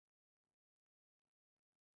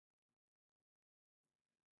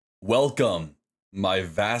Welcome, my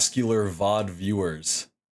vascular VOD viewers,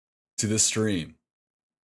 to the stream.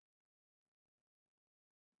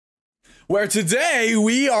 Where today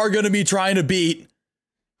we are going to be trying to beat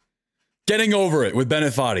Getting Over It with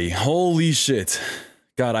Bennett Foddy. Holy shit.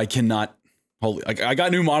 God, I cannot. Holy, I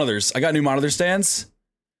got new monitors. I got new monitor stands.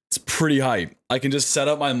 It's pretty hype. I can just set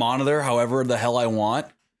up my monitor however the hell I want.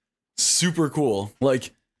 Super cool.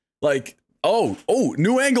 Like, oh,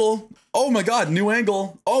 new angle. Oh my God, new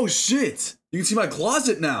angle. Oh shit. You can see my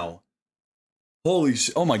closet now. Holy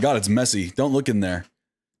shit. Oh my God, it's messy. Don't look in there.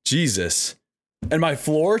 Jesus. And my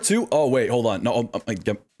floor too? Oh wait, hold on. No,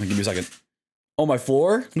 give me a second. Oh, my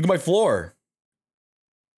floor? Look at my floor.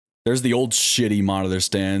 There's the old shitty monitor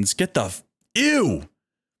stands. Get the ew.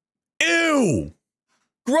 Ew.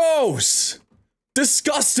 Gross.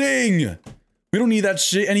 Disgusting. We don't need that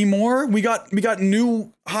shit anymore. We got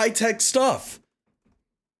new high-tech stuff.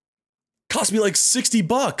 Cost me like 60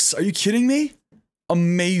 bucks. Are you kidding me?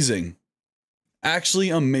 Amazing. Actually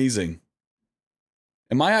amazing.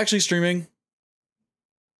 Am I actually streaming?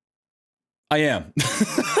 I am.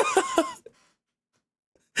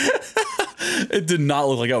 It did not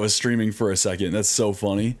look like I was streaming for a second. That's so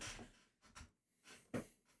funny.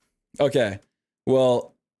 Okay.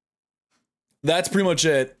 Well, that's pretty much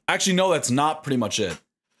it. Actually, no, that's not pretty much it.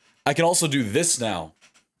 I can also do this now.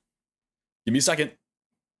 Give me a second.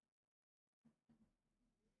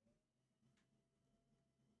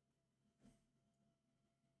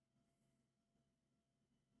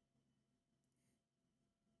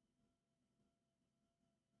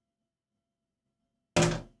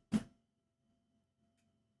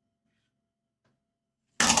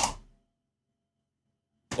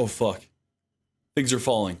 Oh fuck. Things are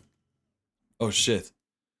falling. Oh shit.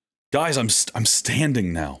 Guys, I'm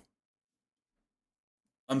standing now.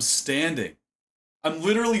 I'm standing. I'm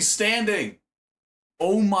literally standing.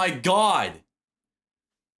 Oh my God.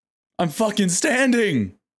 I'm fucking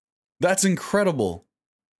standing. That's incredible.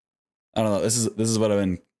 I don't know. This is what I've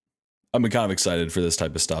been kind of excited for this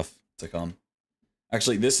type of stuff to come.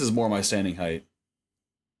 Actually, this is more my standing height.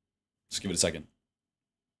 Just give it a second.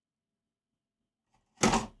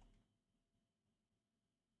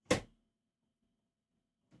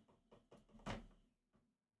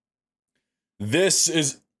 This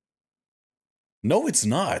is... No, it's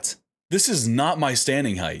not. This is not my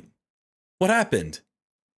standing height. What happened?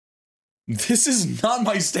 This is not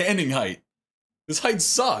my standing height. This height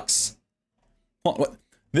sucks. What?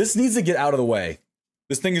 This needs to get out of the way.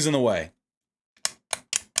 This thing is in the way.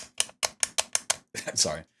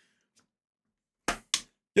 Sorry.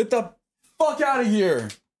 Get the fuck out of here.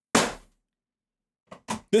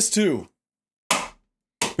 This too.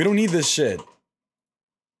 We don't need this shit.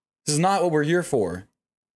 This is not what we're here for.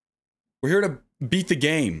 We're here to beat the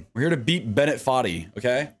game. We're here to beat Bennett Foddy,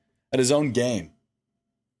 okay? At his own game.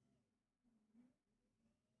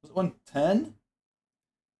 Was it 110?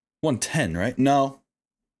 110, right? No.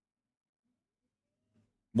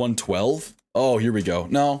 112? Oh, here we go.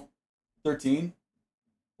 No. 13?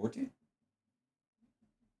 14?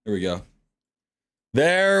 Here we go.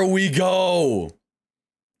 There we go.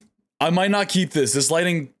 I might not keep this. This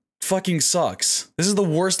lighting fucking sucks. This is the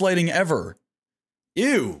worst lighting ever.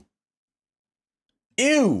 Ew.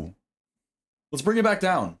 Ew. Let's bring it back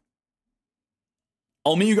down.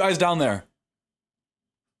 I'll meet you guys down there.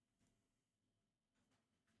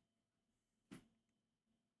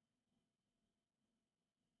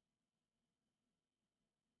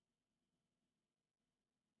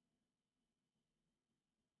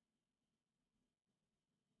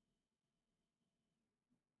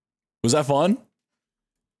 Was that fun?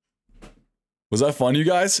 Was that fun, you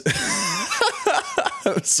guys?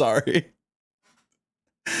 I'm sorry.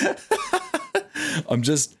 I'm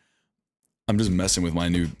just messing with my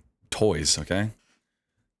new toys, okay?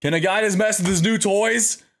 Can a guy just mess with his new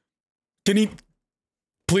toys? Can he,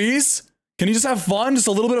 please? Can he just have fun? Just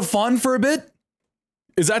a little bit of fun for a bit?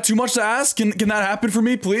 Is that too much to ask? Can that happen for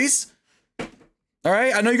me, please? All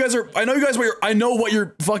right, I know what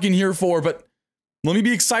you're fucking here for, but let me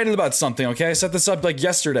be excited about something, okay? I set this up like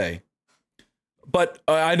yesterday. But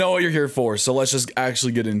I know what you're here for, so let's just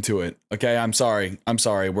actually get into it. Okay, I'm sorry. I'm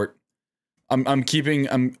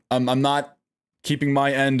not keeping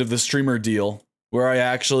my end of the streamer deal where I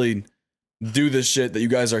actually do this shit that you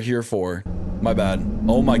guys are here for. My bad.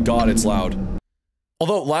 Oh my God, it's loud.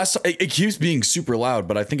 Although it keeps being super loud,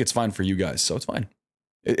 but I think it's fine for you guys, so it's fine.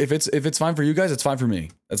 If it's fine for you guys, it's fine for me.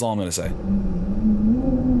 That's all I'm gonna say.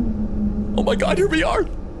 Oh my God, here we are.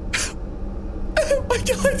 Oh my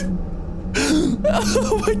God.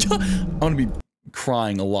 Oh my God. I'm gonna be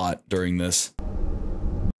crying a lot during this.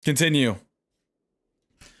 Continue.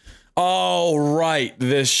 Oh, right.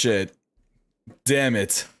 This shit. Damn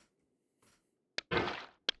it.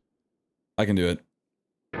 I can do it.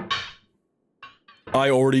 I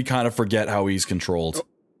already kind of forget how he's controlled.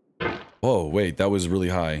 Whoa, wait, that was really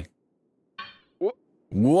high.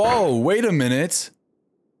 Whoa, wait a minute.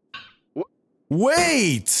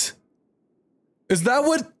 Wait! Is that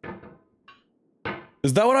what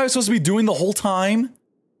I was supposed to be doing the whole time?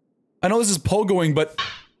 I know this is pogoing, but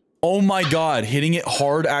oh my god, hitting it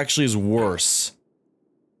hard actually is worse.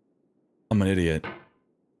 I'm an idiot.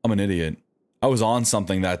 I'm an idiot. I was on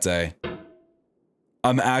something that day.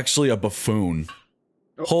 I'm actually a buffoon.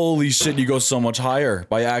 Holy shit, you go so much higher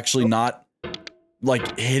by actually not,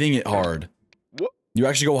 like, hitting it hard. You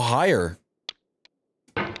actually go higher.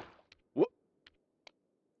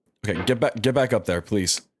 Okay, get back up there,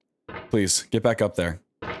 please. Please, get back up there.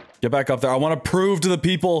 Get back up there. I want to prove to the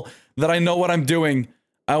people that I know what I'm doing.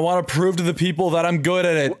 I want to prove to the people that I'm good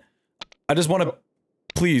at it. I just want to...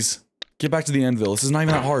 Please, get back to the anvil. This is not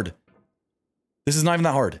even that hard. This is not even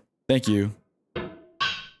that hard. Thank you.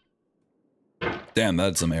 Damn,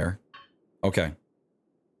 that's some air. Okay.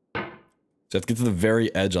 So I have to get to the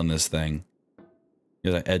very edge on this thing.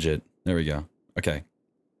 You gotta edge it. There we go. Okay.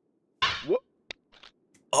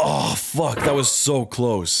 Oh, fuck. That was so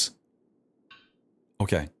close.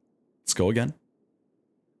 Okay. Let's go again.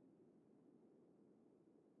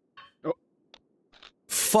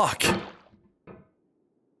 Fuck.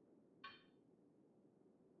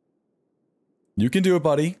 You can do it,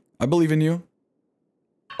 buddy. I believe in you.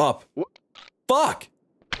 Up. Fuck!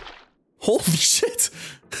 Holy shit!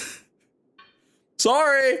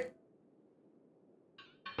 Sorry!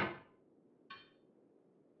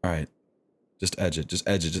 Alright. Just edge it, just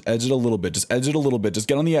edge it, just edge it a little bit, just edge it a little bit, just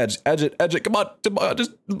get on the edge, edge it, come on,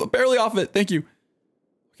 just barely off it, thank you.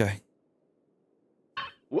 Okay.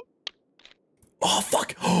 Oh,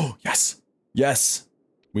 fuck! Oh, yes! Yes!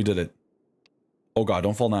 We did it. Oh god,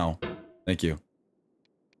 don't fall now. Thank you.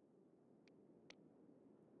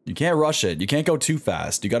 You can't rush it. You can't go too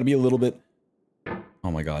fast. You gotta be a little bit... Oh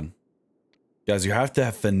my god. Guys, you have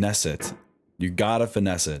to finesse it. You gotta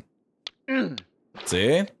finesse it.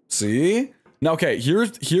 See? See? Now, okay,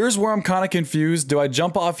 here's where I'm kind of confused. Do I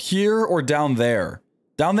jump off here or down there?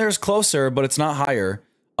 Down there is closer, but it's not higher.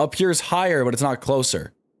 Up here is higher, but it's not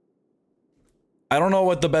closer. I don't know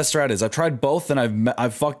what the best strat is. I've tried both, and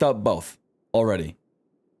I've fucked up both already.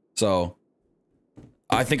 So...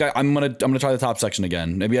 I think I'm gonna try the top section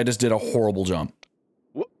again. Maybe I just did a horrible jump.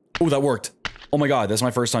 Oh, that worked. Oh my god, that's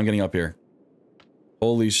my first time getting up here.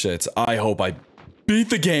 Holy shit. I hope I beat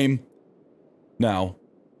the game. Now.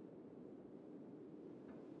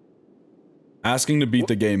 Asking to beat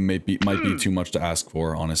the game might be too much to ask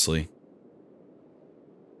for, honestly.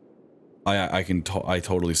 I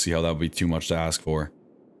totally see how that would be too much to ask for.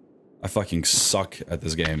 I fucking suck at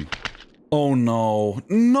this game. Oh no.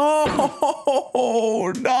 No!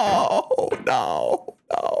 No! No!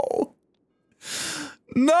 No!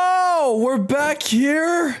 No! We're back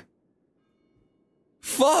here?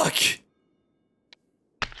 Fuck!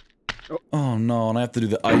 Oh no, and I have to do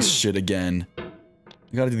the ice shit again.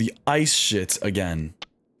 I gotta do the ice shit again.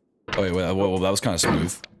 Oh wait, well, that was kind of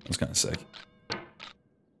smooth. That was kind of sick.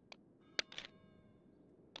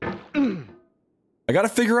 I gotta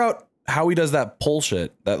figure out how he does that pull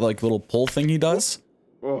shit. That, like, little pull thing he does.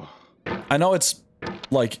 I know it's,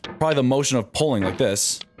 like, probably the motion of pulling like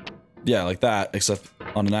this. Yeah, like that, except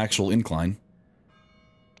on an actual incline.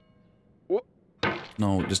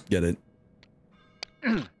 No, just get it.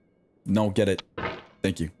 No, get it.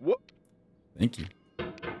 Thank you. Thank you.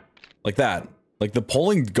 Like that. Like, the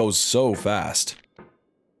pulling goes so fast.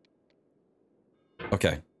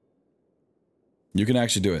 Okay. You can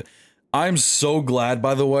actually do it. I'm so glad,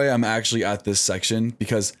 by the way, I'm actually at this section,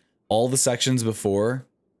 because all the sections before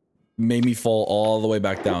made me fall all the way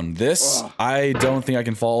back down. This, I don't think I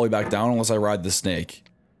can fall all the way back down unless I ride the snake.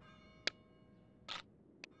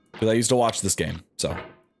 Because I used to watch this game, so.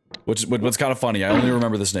 What's kind of funny, I only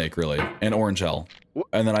remember the snake, really, and Orange Hell.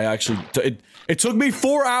 And then I actually, it took me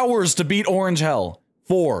 4 hours to beat Orange Hell.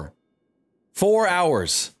 4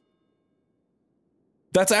 hours.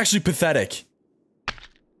 That's actually pathetic.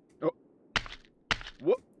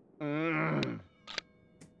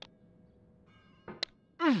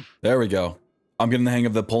 There we go. I'm getting the hang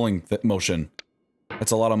of the pulling motion.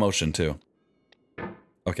 That's a lot of motion, too.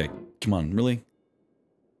 Okay, come on, really?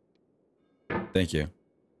 Thank you.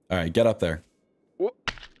 Alright, get up there.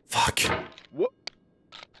 Fuck.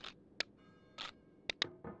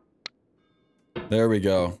 There we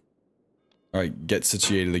go. Alright, get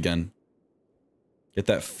situated again. Get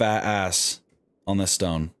that fat ass on this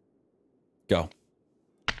stone. Go.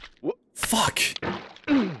 Fuck.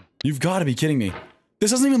 You've got to be kidding me.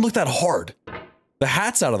 This doesn't even look that hard. The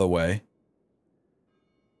hat's out of the way.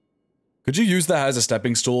 Could you use that as a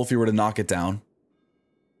stepping stool if you were to knock it down?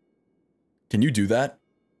 Can you do that?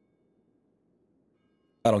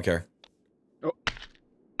 I don't care. Oh.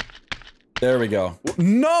 There we go.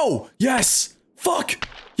 No! Yes! Fuck!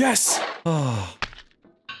 Yes! Oh.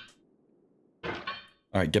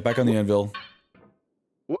 Alright, get back on the anvil.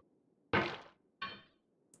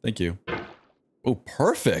 Thank you. Oh,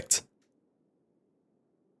 perfect!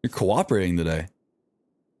 You're cooperating today.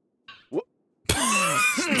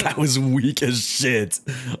 That was weak as shit.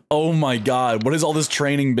 Oh my god, what has all this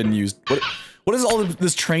training been used? What has all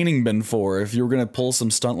this training been for if you were gonna pull some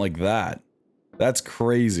stunt like that? That's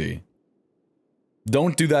crazy.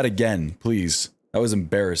 Don't do that again, please. That was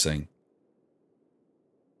embarrassing.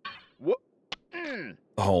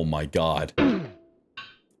 Oh my god.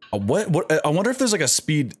 What? I wonder if there's like a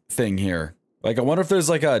speed thing here. Like, I wonder if there's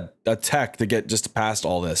like a tech to get just past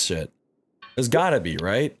all this shit. There's gotta be,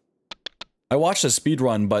 right? I watched a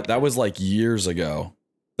speedrun, but that was like years ago.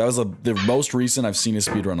 That was the most recent I've seen a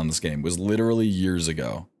speedrun on this game. It was literally years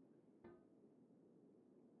ago.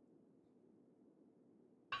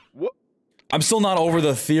 What? I'm still not over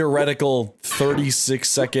the theoretical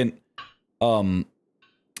 36-second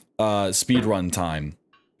speedrun time.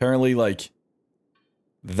 Apparently, like,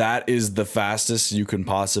 that is the fastest you can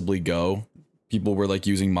possibly go. People were like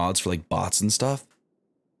using mods for like bots and stuff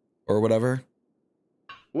or whatever.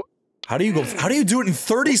 How do you go? How do you do it in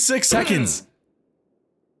 36 seconds?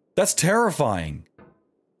 That's terrifying.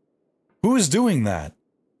 Who is doing that?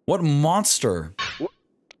 What monster?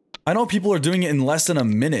 I know people are doing it in less than a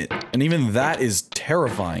minute, and even that is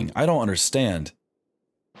terrifying. I don't understand.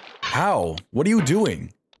 How? What are you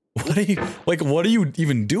doing? What are you, like, what are you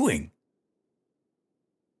even doing?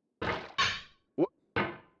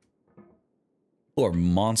 People are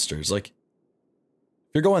monsters. Like,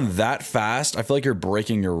 if you're going that fast, I feel like you're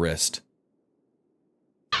breaking your wrist.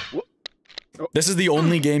 This is the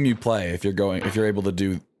only game you play if you're able to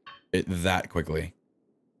do it that quickly.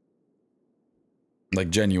 Like,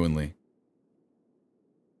 genuinely.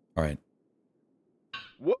 Alright.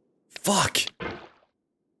 Fuck!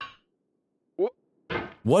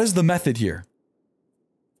 What is the method here?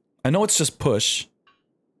 I know it's just push.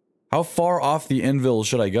 How far off the anvil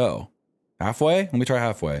should I go? Halfway? Let me try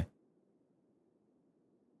halfway.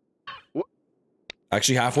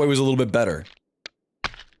 Actually, halfway was a little bit better.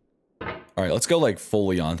 Alright, let's go, like,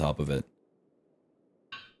 fully on top of it.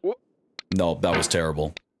 No, that was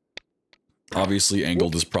terrible. Obviously,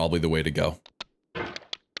 angled is probably the way to go.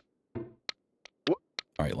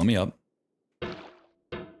 Alright, let me up.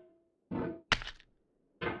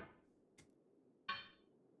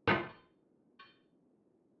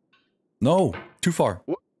 No! Too far.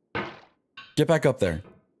 Get back up there.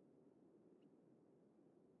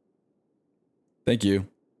 Thank you.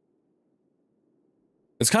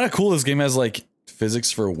 It's kind of cool this game has, like,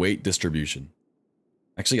 physics for weight distribution.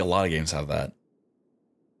 Actually, a lot of games have that.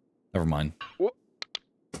 Never mind.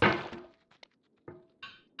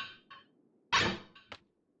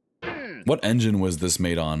 What engine was this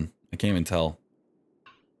made on? I can't even tell.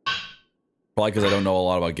 Probably because I don't know a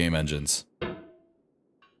lot about game engines.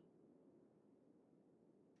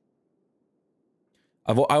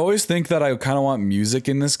 I always think that I kind of want music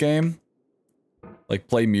in this game. Like,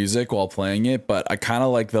 play music while playing it, but I kind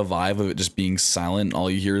of like the vibe of it just being silent. All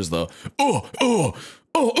you hear is the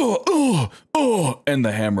and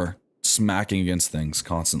the hammer smacking against things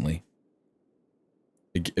constantly.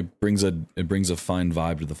 It brings a fine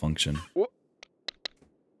vibe to the function.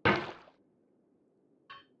 Alright,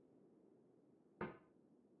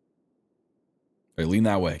 lean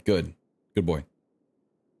that way. Good. Good boy.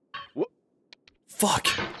 Fuck!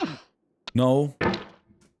 No.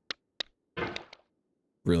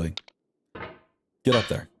 Really? Get up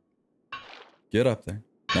there. Get up there.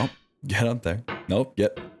 Nope. Get up there. Nope.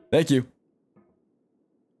 Get. Thank you.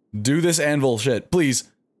 Do this anvil shit,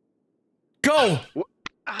 please. Go!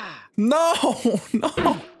 No! No!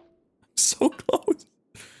 I'm so close.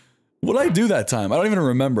 What did I do that time? I don't even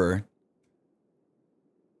remember.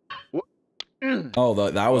 Oh,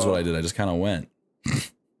 that was what I did. I just kind of went.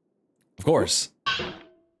 Of course.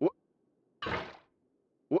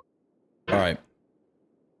 Alright.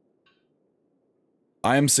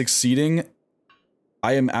 I am succeeding.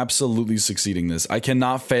 I am absolutely succeeding this. I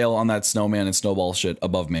cannot fail on that snowman and snowball shit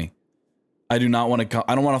above me. I do not want to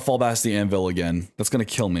I don't want to fall past the anvil again. That's gonna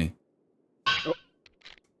kill me.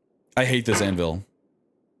 I hate this anvil.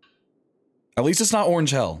 At least it's not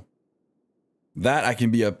orange hell. That I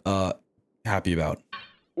can be happy about.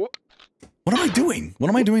 What What am I doing? What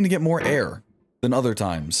am I doing to get more air than other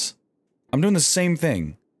times? I'm doing the same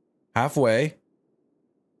thing. Halfway.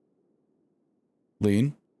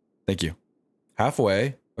 Lean. Thank you.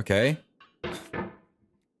 Halfway. Okay.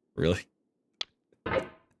 Really?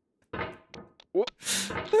 What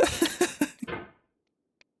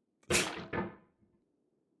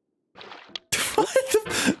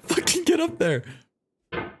the fucking get up there.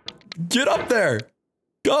 Get up there.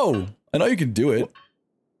 Go. I know you can do it.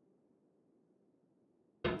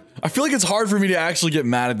 I feel like it's hard for me to actually get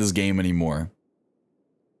mad at this game anymore.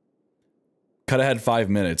 Cut ahead 5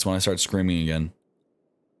 minutes when I start screaming again.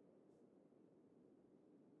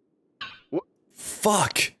 What?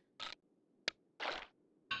 Fuck.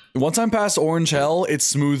 Once I'm past Orange Hell, it's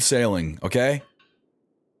smooth sailing, okay?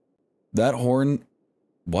 That horn...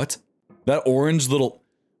 What? That orange little...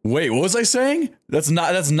 Wait, what was I saying? That's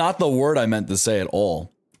not the word I meant to say at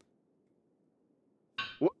all.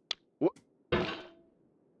 What?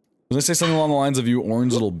 Was I say something along the lines of you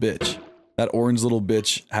orange little bitch? That orange little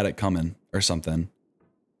bitch had it coming, or something.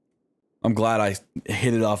 I'm glad I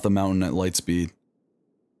hit it off the mountain at light speed.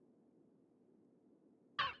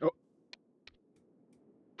 Oh.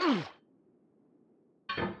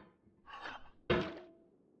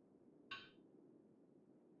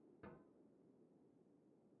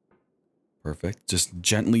 Perfect. Just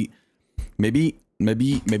gently... Maybe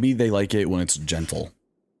they like it when it's gentle.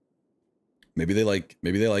 Maybe they like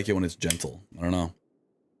it when it's gentle. I don't know.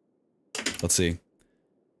 Let's see.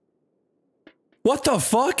 What the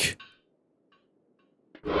fuck?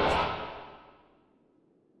 I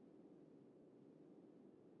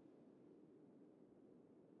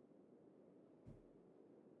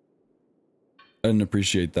didn't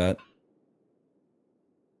appreciate that.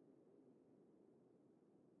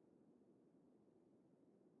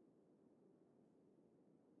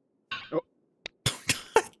 Oh.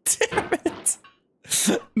 God damn it.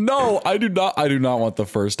 No, I do not want the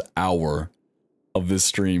first hour of this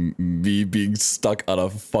stream me being stuck on a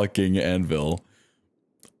fucking anvil.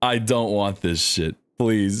 I don't want this shit.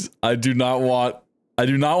 Please. I do not want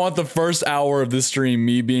the first hour of this stream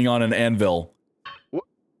me being on an anvil. What?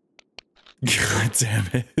 God damn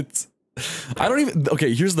it. I don't even...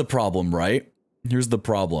 Okay, here's the problem, right? Here's the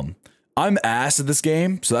problem. I'm ass at this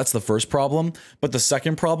game, so that's the first problem. But the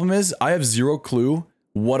second problem is, I have zero clue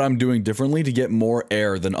what I'm doing differently to get more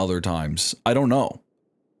air than other times. I don't know.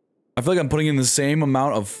 I feel like I'm putting in the same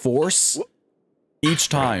amount of force each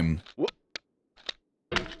time.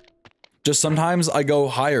 Just sometimes I go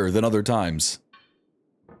higher than other times.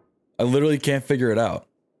 I literally can't figure it out.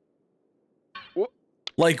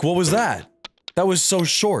 Like, what was that? That was so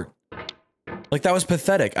short. Like, that was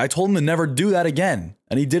pathetic. I told him to never do that again,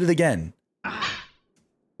 and he did it again.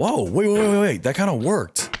 Whoa, wait. That kind of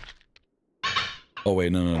worked. Oh,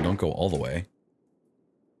 wait, no, don't go all the way.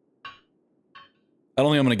 I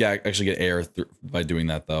don't think I'm gonna actually get air by doing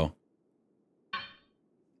that, though.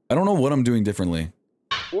 I don't know what I'm doing differently.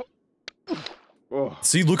 Oh.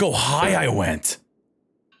 See, look how high I went.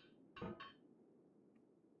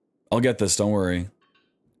 I'll get this, don't worry.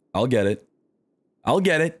 I'll get it. I'll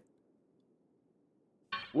get it.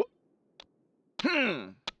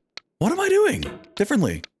 What am I doing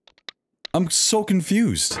differently? I'm so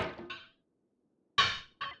confused.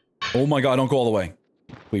 Oh my god, don't go all the way.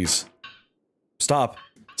 Please. Stop.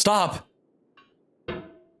 Stop!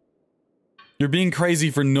 You're being crazy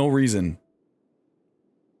for no reason.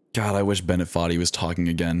 God, I wish Bennett Foddy was talking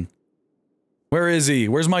again. Where is he?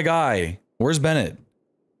 Where's my guy? Where's Bennett?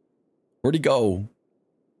 Where'd he go?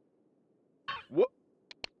 What?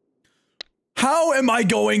 How am I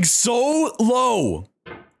going so low?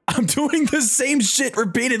 I'm doing the same shit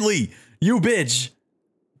repeatedly. You bitch.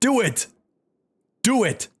 Do it. Do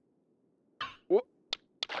it. What?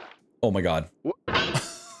 Oh my god. What?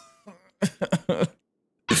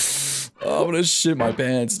 Oh, I'm gonna shit my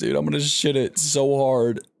pants, dude. I'm gonna shit it so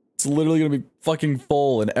hard. It's literally gonna be fucking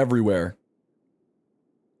full and everywhere.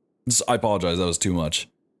 I apologize, that was too much.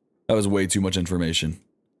 That was way too much information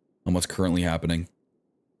on what's currently happening.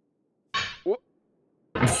 What?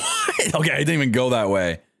 What? Okay, I didn't even go that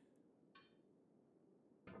way.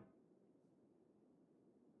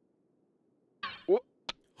 What?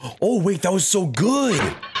 Oh, wait, that was so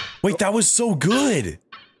good. Wait, that was so good.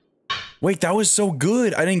 Wait, that was so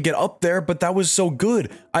good. I didn't get up there, but that was so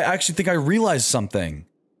good. I actually think I realized something.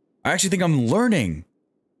 I actually think I'm learning.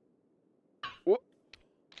 What?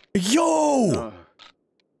 Yo!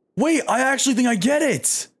 Wait, I actually think I get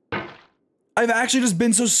it. I've actually just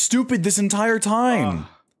been so stupid this entire time.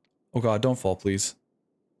 Oh god, don't fall, please.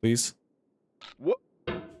 Please. What?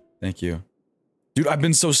 Thank you. Dude, I've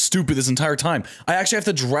been so stupid this entire time. I actually have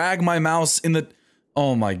to drag my mouse in the...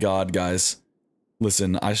 Oh my god, guys.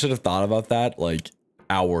 Listen, I should have thought about that, like,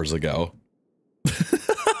 hours ago.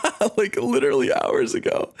 Like, literally hours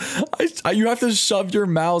ago. You have to shove your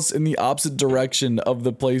mouse in the opposite direction of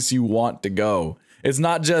the place you want to go. It's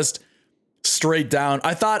not just straight down.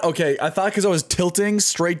 I thought because I was tilting,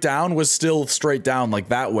 straight down was still straight down, like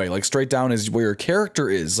that way. Like, straight down is where your character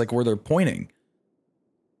is, like where they're pointing.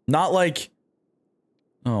 Not like...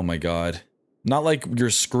 Oh my god. Not like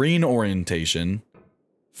your screen orientation.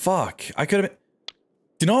 Fuck. I could have...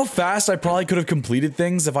 Do you know how fast I probably could have completed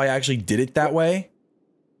things if I actually did it that way?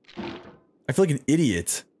 I feel like an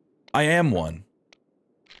idiot. I am one.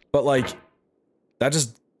 But like, that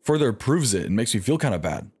just further proves it and makes me feel kind of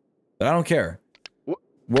bad. But I don't care.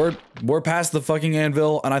 We're past the fucking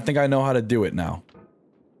anvil, and I think I know how to do it now.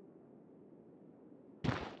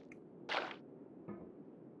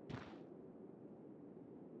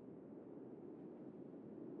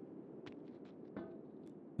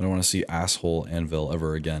 I don't want to see asshole anvil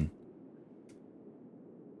ever again.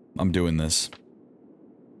 I'm doing this.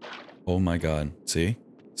 Oh my god. See?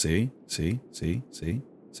 See? See? See? See?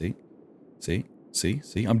 See? See? See?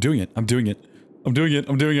 See? I'm doing it. I'm doing it. I'm doing it.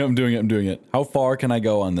 I'm doing it. I'm doing it. I'm doing it. How far can I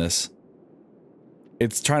go on this?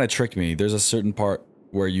 It's trying to trick me. There's a certain part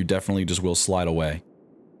where you definitely just will slide away.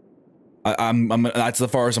 That's the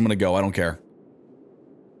farthest I'm gonna go. I don't care.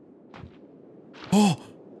 Oh!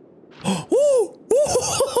 Oh!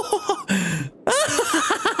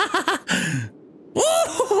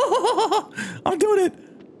 I'm doing it.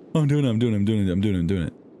 I'm doing it. I'm doing it. I'm doing it. I'm doing it. I'm doing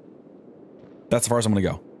it. That's as far as I'm gonna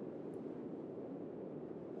go.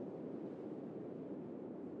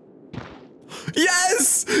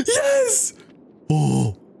 Yes! Yes!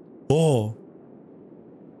 Oh. Oh.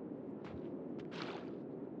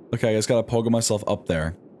 Okay, I just gotta pogo myself up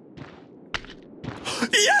there.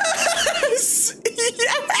 Yes!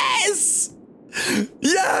 Yes!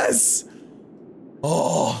 Yes!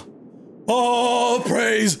 Oh. Oh,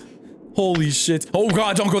 praise! Holy shit. Oh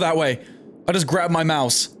god, don't go that way. I just grabbed my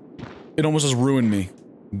mouse. It almost just ruined me.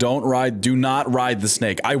 Do not ride the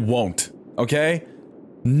snake. I won't. Okay?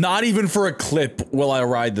 Not even for a clip will I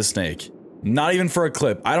ride the snake. Not even for a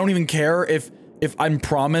clip. I don't even care if I'm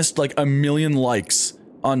promised like 1 million likes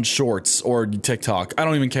on shorts or TikTok. I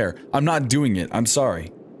don't even care. I'm not doing it. I'm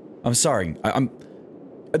sorry. I'm sorry.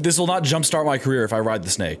 This will not jumpstart my career if I ride the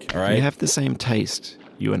snake, alright? We have the same taste,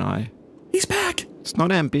 you and I. He's back! It's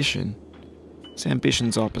not ambition. It's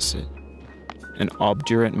ambition's opposite. An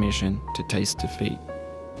obdurate mission to taste defeat.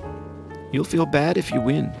 You'll feel bad if you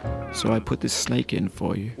win, so I put this snake in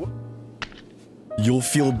for you. You'll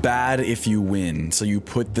feel bad if you win, so you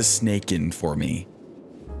put the snake in for me.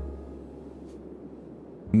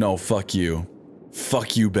 No, fuck you.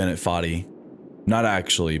 Fuck you, Bennett Foddy. Not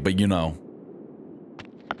actually, but you know.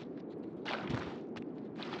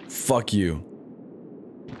 Fuck you.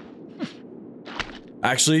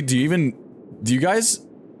 Actually, do you guys...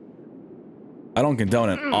 I don't condone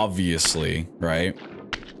it, obviously, right?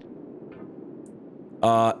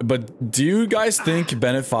 But do you guys think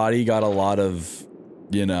Bennett Foddy got a lot of,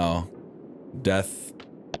 you know, death,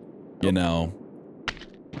 you know?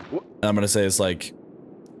 I'm gonna say it's like,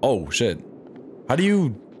 oh shit. How do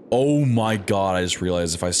you, oh my god, I just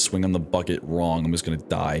realized if I swing on the bucket wrong, I'm just gonna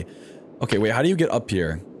die. Okay, wait, how do you get up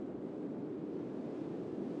here?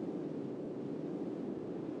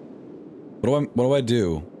 What do I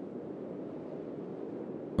do?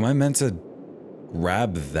 Am I meant to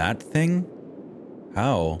grab that thing?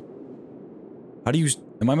 How? How do you...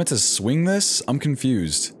 Am I meant to swing this? I'm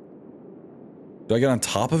confused. Do I get on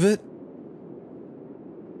top of it?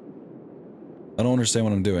 I don't understand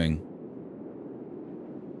what I'm doing.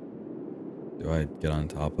 Do I get on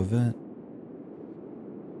top of it?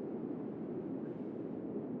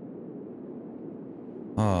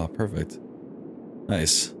 Ah, perfect.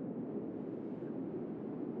 Nice.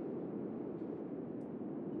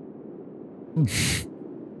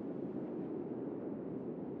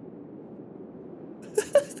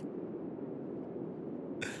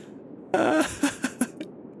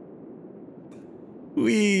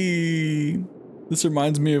 Wee. This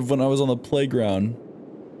reminds me of when I was on the playground.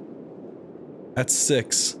 At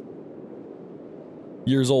 6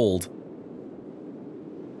 years old.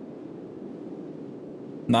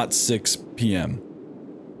 Not 6 p.m.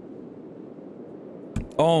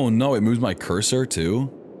 Oh no, it moves my cursor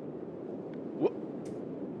too?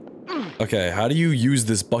 Okay, how do you use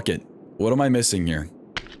this bucket? What am I missing here?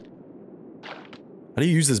 How do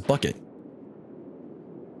you use this bucket?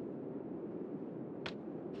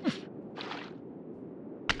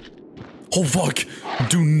 Oh fuck!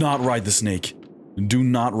 Do not ride the snake. Do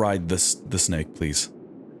not ride the snake, please.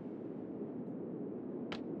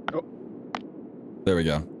 Oh. There we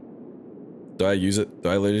go. Do I use it? Do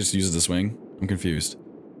I literally just use it to swing? I'm confused.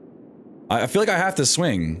 I feel like I have to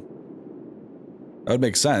swing. That would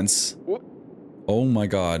make sense. What? Oh my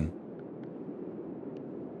god.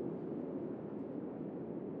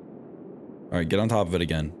 Alright, get on top of it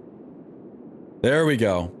again. There we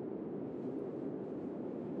go.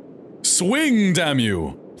 Swing, damn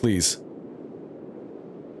you! Please.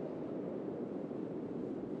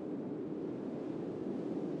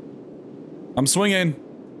 I'm swinging.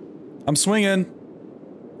 I'm swinging.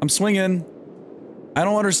 I'm swinging. I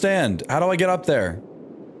don't understand. How do I get up there?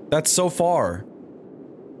 That's so far.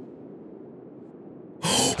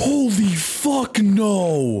 Holy fuck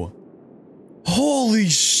no! Holy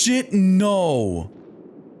shit no!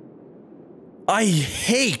 I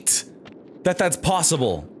hate that that's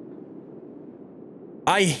possible.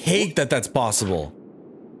 I hate that that's possible.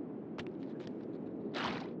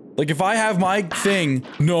 Like if I have my thing,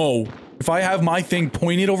 no. If I have my thing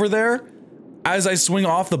pointed over there, as I swing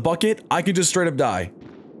off the bucket, I could just straight up die.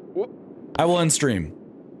 What? I will end stream.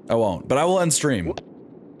 I won't, but I will end stream. What?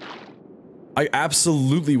 I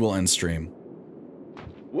absolutely will end stream.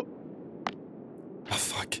 What? Oh,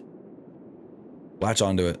 fuck. Latch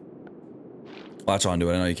onto it. Latch onto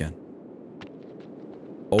it, I know you can.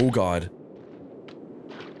 Oh god.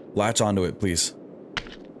 Latch onto it, please.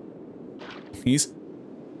 Please?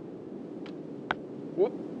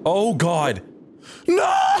 What? Oh god.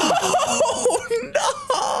 No!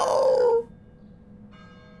 No!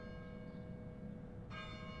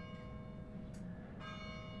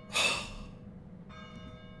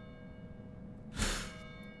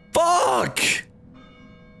 Fuck!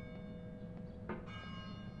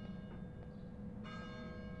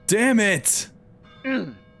 Damn it!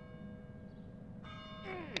 Oh.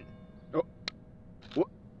 What?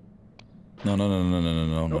 No, no, no, no, no, no,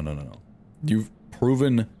 no, no, no, no, no. You've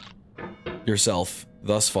proven yourself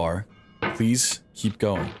thus far. Please keep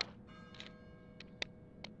going.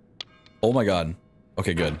 Oh my god.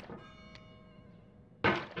 Okay, good.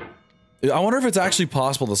 I wonder if it's actually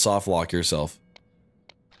possible to soft lock yourself.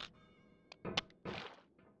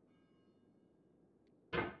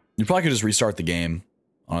 You probably could just restart the game,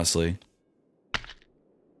 honestly.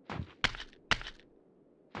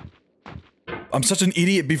 I'm such an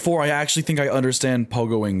idiot before I actually think I understand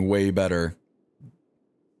pogoing way better.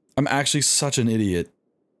 I'm actually such an idiot.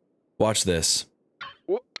 Watch this.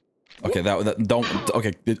 Okay,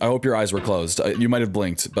 okay, I hope your eyes were closed. You might have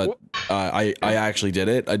blinked, but I actually did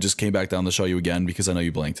it. I just came back down to show you again because I know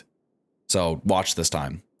you blinked. So, watch this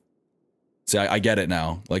time. See, I get it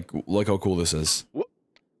now. Like, look how cool this is.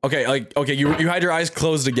 Okay, like, okay, you had your eyes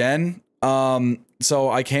closed again. So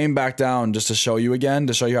I came back down just to show you again,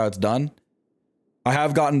 to show you how it's done. I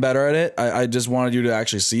have gotten better at it. I just wanted you to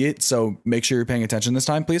actually see it, so make sure you're paying attention this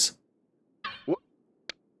time, please.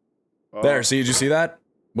 There, see, did you see that?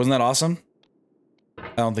 Wasn't that awesome? I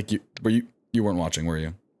don't think you weren't watching, were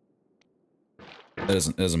you? It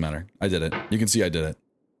doesn't matter. I did it. You can see I did it.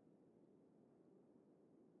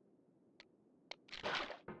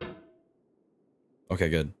 Okay,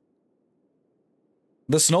 good.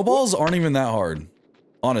 The snowballs aren't even that hard.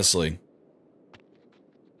 Honestly.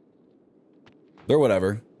 They're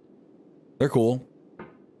whatever. They're cool.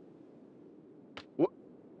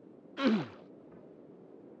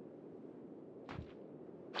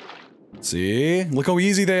 See? Look how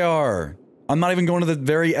easy they are. I'm not even going to the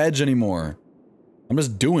very edge anymore. I'm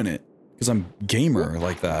just doing it. Because I'm gamer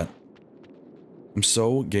like that. I'm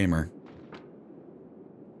so gamer.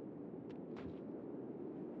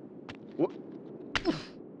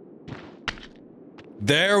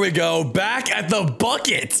 There we go. Back at the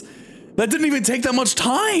bucket. That didn't even take that much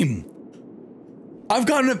time. I've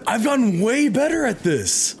gotten way better at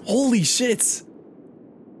this. Holy shit.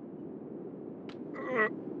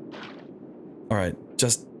 All right,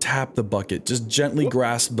 just tap the bucket. Just gently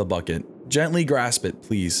grasp the bucket. Gently grasp it,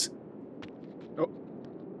 please. Oh.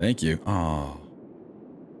 Thank you. Oh.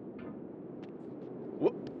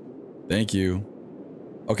 Thank you.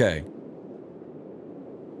 Okay.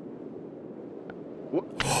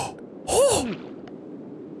 Oh!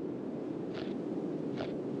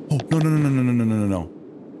 Oh, no, no, no, no, no, no, no, no, no.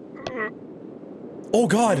 Oh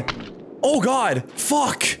god! Oh god!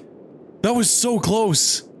 Fuck! That was so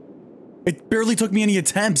close! It barely took me any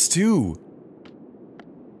attempts, too.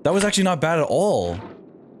 That was actually not bad at all.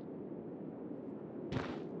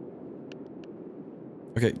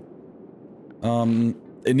 Okay.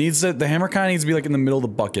 It needs to- the hammer kinda needs to be like in the middle of the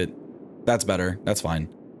bucket. That's better. That's fine.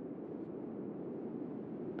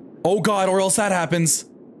 Oh god, or else that happens.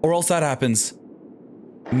 Or else that happens.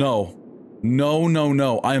 No. No, no,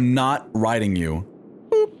 no. I am not riding you.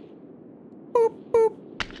 Boop. Boop, boop.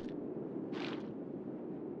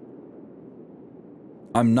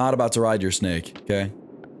 I'm not about to ride your snake, okay?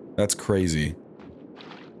 That's crazy.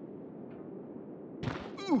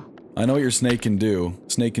 I know what your snake can do.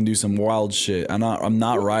 Snake can do some wild shit. I'm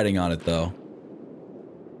not riding on it though.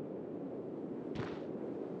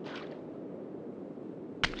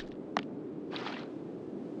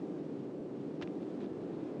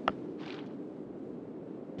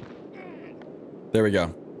 There we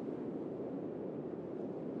go.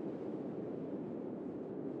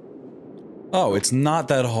 Oh, it's not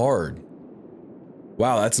that hard.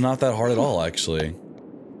 Wow, that's not that hard at all, actually.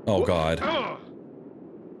 Oh god.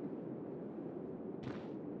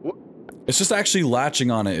 It's just actually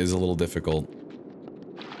latching on it is a little difficult.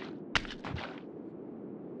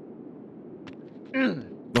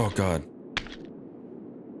 Oh god.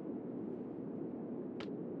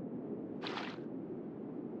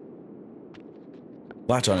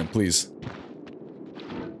 Latch on it, please.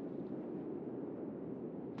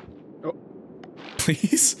 Oh.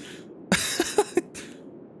 Please?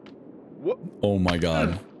 Oh my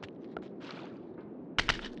god.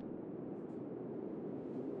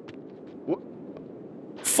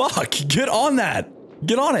 Fuck! Get on that!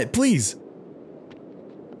 Get on it, please!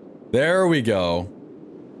 There we go.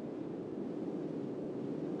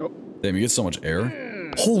 Oh. Damn, you get so much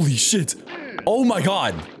air. Holy shit! Oh my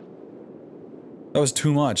god! That was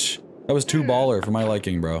too much. That was too baller for my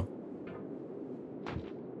liking, bro.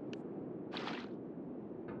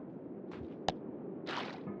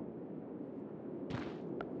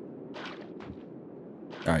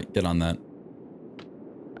 Alright, get on that.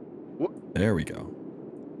 There we go.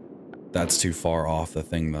 That's too far off the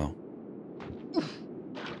thing, though.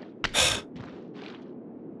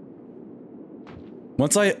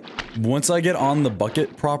 Once I get on the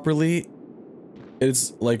bucket properly,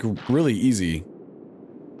 it's like really easy.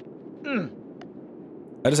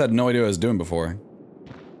 I just had no idea what I was doing before.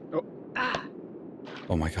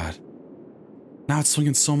 Oh my god. Now it's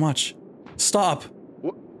swinging so much. Stop!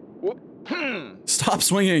 Stop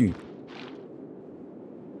swinging!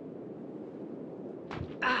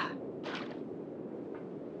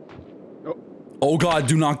 Oh god,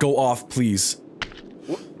 do not go off, please.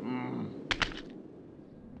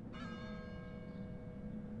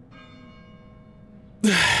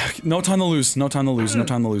 No time to lose, no time to lose, no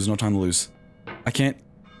time to lose, no time to lose. I can't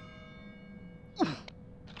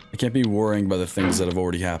be worrying about the things that have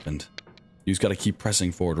already happened. You just gotta keep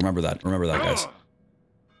pressing forward. Remember that, guys.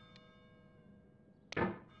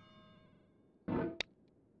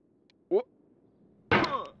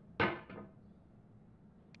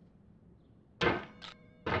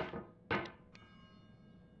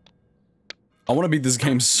 I want to beat this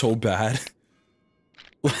game so bad.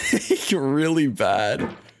 Like, really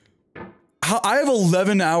bad. I have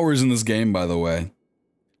 11 hours in this game, by the way.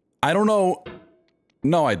 I don't know.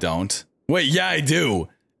 No, I don't. Wait, yeah, I do.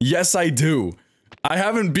 Yes, I do. I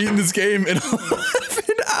haven't beaten this game in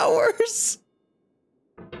 11 hours.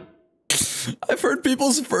 I've heard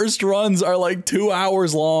people's first runs are like 2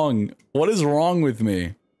 hours long. What is wrong with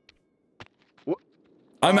me?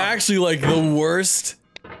 I'm actually like the worst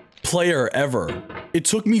player ever. It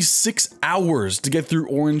took me 6 hours to get through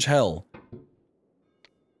Orange Hell.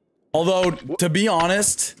 Although, to be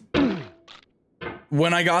honest,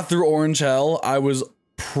 when I got through Orange Hell, I was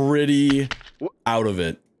pretty out of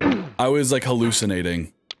it. I was like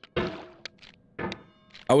hallucinating.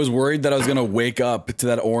 I was worried that I was gonna wake up to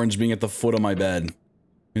that orange being at the foot of my bed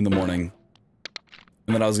in the morning.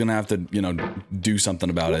 And that I was gonna have to, you know, do something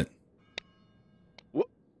about it.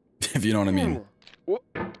 If you know what I mean.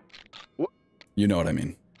 You know what I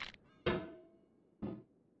mean.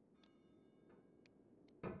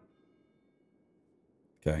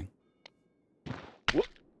 Okay.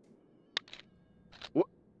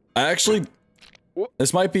 I actually,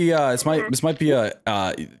 this might be a,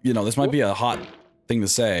 you know, this might be a hot thing to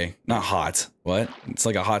say. Not hot. What? It's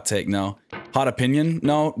like a hot take. No. Hot opinion?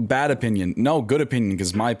 No. Bad opinion. No. Good opinion,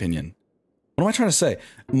 because my opinion. What am I trying to say?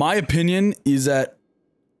 My opinion is that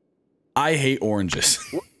I hate oranges.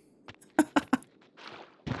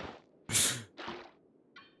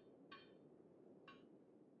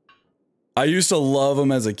 I used to love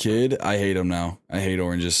them as a kid. I hate them now. I hate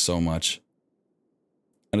oranges so much.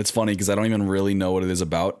 And it's funny because I don't even really know what it is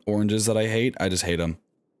about oranges that I hate. I just hate them.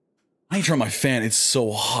 I need to turn my fan. It's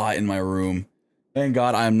so hot in my room. Thank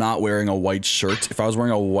God I'm not wearing a white shirt. If I was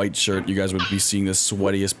wearing a white shirt, you guys would be seeing the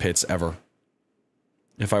sweatiest pits ever.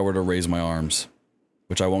 If I were to raise my arms.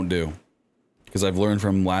 Which I won't do. Because I've learned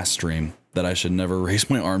from last stream that I should never raise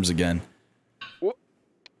my arms again.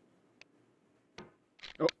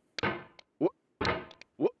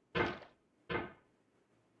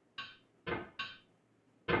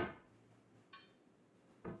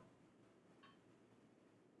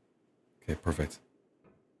 Perfect.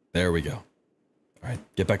 There we go. All right,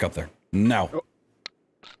 get back up there. Now. Oh.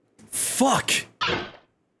 Fuck!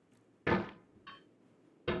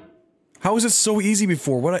 How was it so easy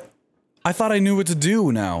before? What I thought I knew what to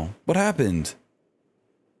do now. What happened?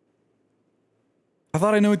 I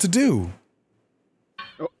thought I knew what to do.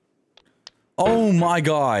 Oh, Oh my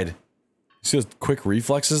god. See those quick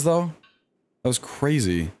reflexes though? That was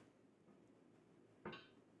crazy.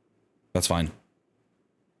 That's fine.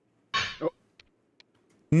 oh.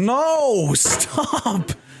 No!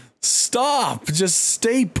 Stop! Stop! Just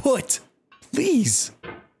stay put! Please!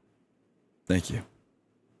 Thank you.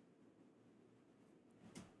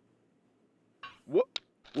 What?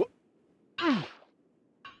 What?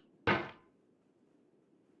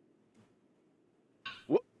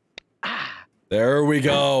 What? There we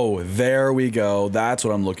go. There we go. That's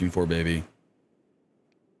what I'm looking for, baby.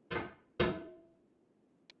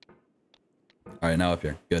 Alright, now up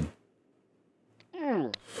here. Good.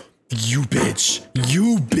 You bitch!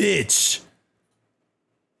 You bitch!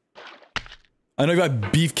 I know you got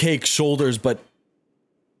beefcake shoulders, but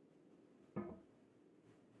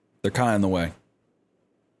they're kind of in the way.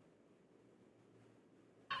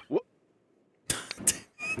 What? Damn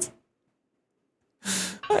it.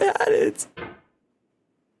 I had it.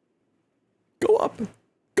 Go up.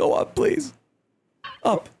 Go up, please.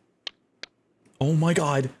 Up. Oh my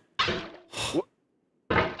god. What?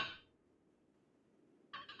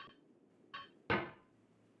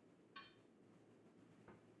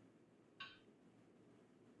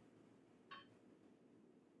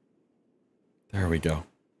 There we go.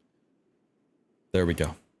 There we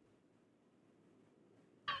go.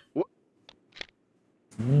 What?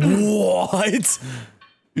 What?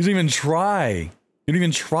 You didn't even try. You didn't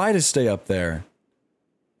even try to stay up there.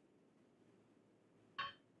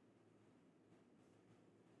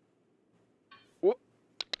 What?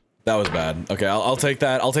 That was bad. Okay, I'll take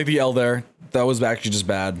that. I'll take the L there. That was actually just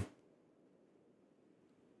bad.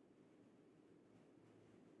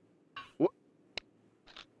 What?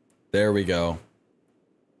 There we go.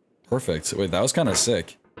 Perfect. Wait, that was kind of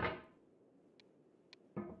sick. I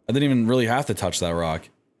didn't even really have to touch that rock.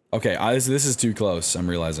 Okay, this is too close, I'm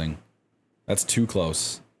realizing. That's too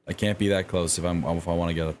close. I can't be that close if I want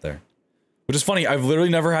to get up there. Which is funny, I've literally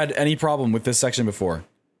never had any problem with this section before.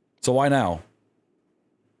 So why now?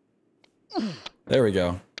 There we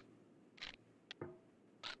go.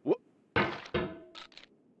 What?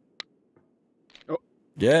 Oh.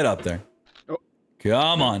 Get up there. Oh.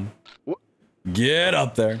 Come on. What? Get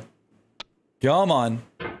up there. Come on.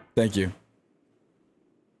 Thank you.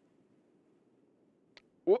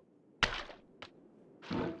 What?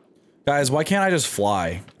 Guys, why can't I just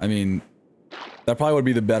fly? I mean, that probably would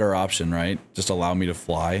be the better option, right? Just allow me to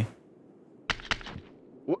fly.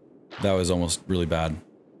 What? That was almost really bad.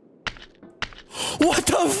 What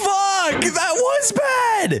the fuck? That was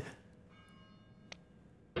bad!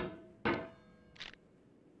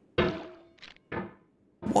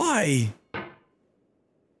 Why?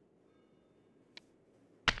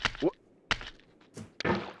 What?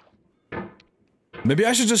 Maybe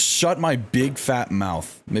I should just shut my big fat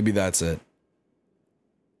mouth. Maybe that's it.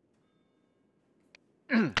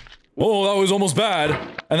 Oh, that was almost bad.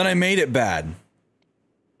 And then I made it bad.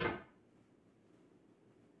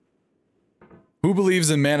 Who believes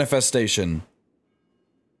in manifestation?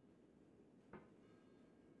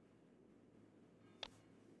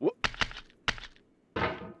 What?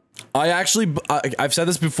 I've said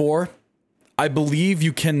this before. I believe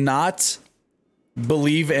you cannot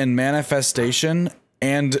believe in manifestation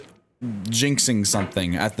and jinxing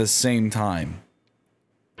something at the same time.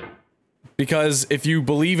 Because if you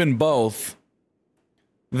believe in both,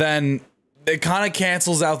 then it kind of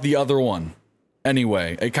cancels out the other one.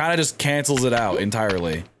 Anyway, it kind of just cancels it out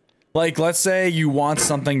entirely. Like, let's say you want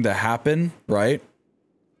something to happen, right?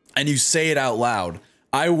 And you say it out loud.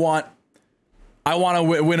 I want to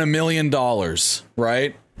win $1 million,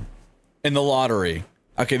 right? In the lottery.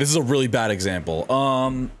 Okay, this is a really bad example.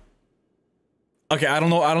 Okay, I don't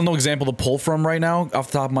know example to pull from right now off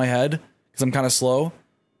the top of my head because I'm kind of slow.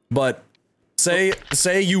 But say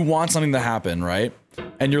you want something to happen, right?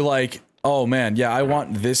 And you're like, "Oh man, yeah, I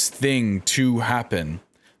want this thing to happen."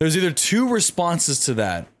 There's either two responses to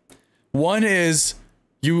that. One is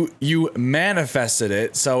you manifested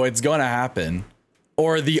it, so it's going to happen.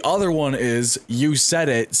 Or the other one is you said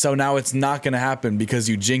it, so now it's not going to happen because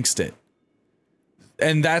you jinxed it.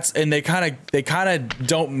 And they kind of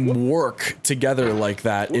don't work together like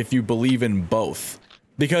that if you believe in both.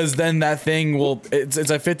 Because then that thing will if it's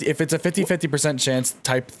a 50% chance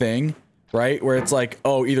type thing, right? Where it's like,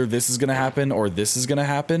 oh, either this is going to happen or this is going to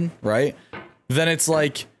happen, right? Then it's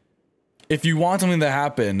like if you want something to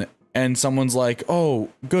happen and someone's like, oh,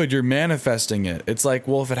 good, you're manifesting it. It's like,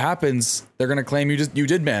 well, if it happens, they're going to claim you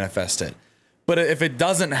did manifest it. But if it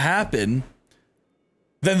doesn't happen,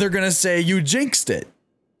 then they're going to say you jinxed it.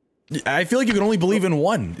 I feel like you can only believe in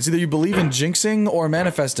one. It's either you believe in jinxing or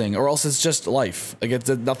manifesting, or else it's just life. Like,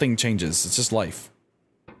 nothing changes. It's just life.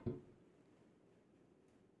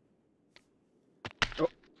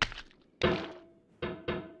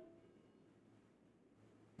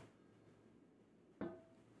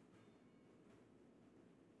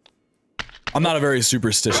 I'm not a very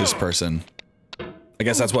superstitious person. I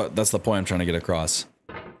guess that's the point I'm trying to get across.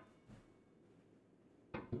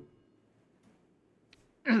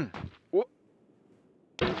 I'm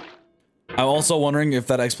also wondering if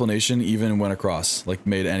that explanation even went across, like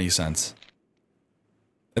made any sense.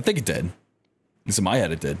 I think it did. At least in my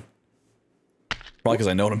head it did. Probably because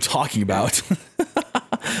I know what I'm talking about.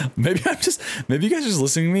 maybe you guys are just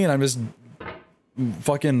listening to me and I'm just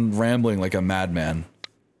fucking rambling like a madman.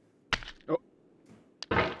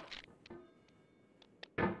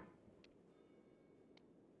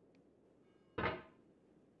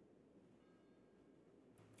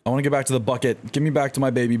 I want to get back to the bucket. Give me back to my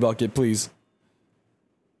baby bucket, please.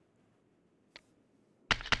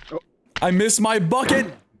 Oh. I miss my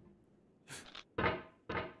bucket!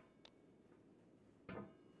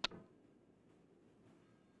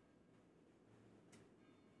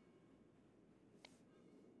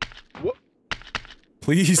 What?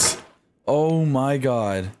 Please. Oh my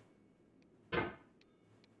god.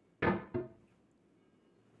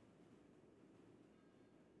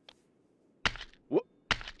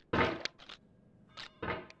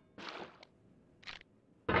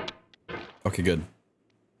 Okay, good.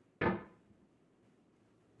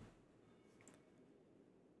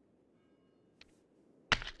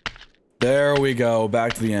 There we go,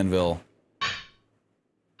 back to the anvil.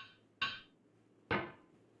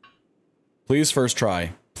 Please first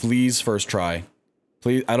try. Please first try.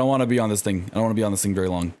 Please, I don't want to be on this thing. I don't want to be on this thing very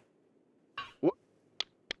long. What?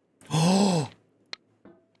 Oh!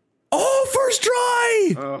 Oh, first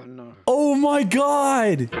try! Oh, no. Oh my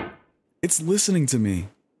god! It's listening to me.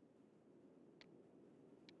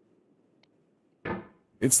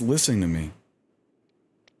 It's listening to me.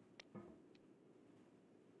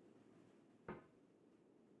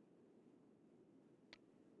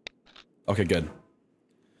 Okay, good.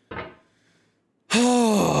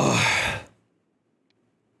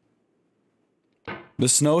 The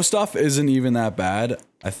snow stuff isn't even that bad,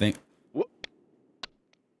 I think. What?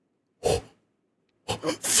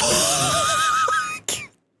 Fuck!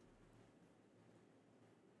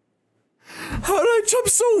 How did I jump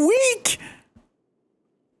so weak?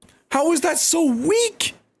 How is that so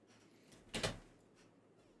weak?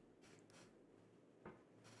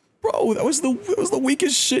 Bro, that was the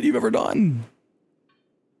weakest shit you've ever done.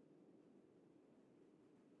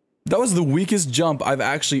 That was the weakest jump I've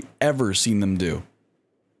actually ever seen them do.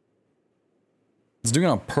 It's doing it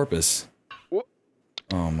on purpose. What?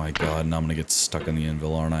 Oh my god, now I'm gonna get stuck on the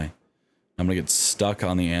anvil, aren't I? I'm gonna get stuck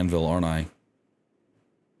on the anvil, aren't I?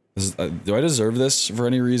 Do I deserve this for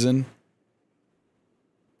any reason?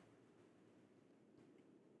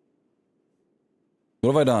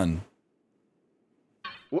 What have I done?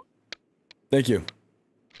 What? Thank you.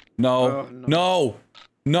 No. No.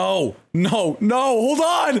 No. No. No. Hold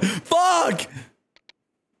on. Fuck.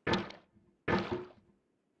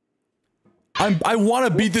 I want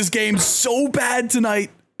to beat this game so bad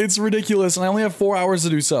tonight. It's ridiculous, and I only have 4 hours to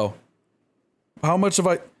do so. How much have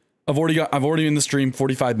I've already in the stream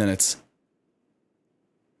 45 minutes.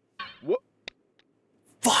 What?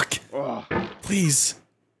 Fuck. Oh. Please.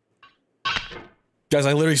 Guys,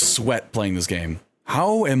 I literally sweat playing this game.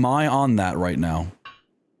 How am I on that right now?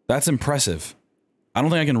 That's impressive. I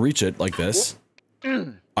don't think I can reach it like this.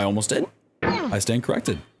 I almost did. I stand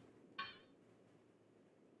corrected.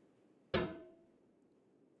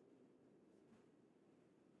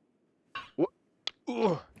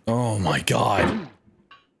 Oh my god.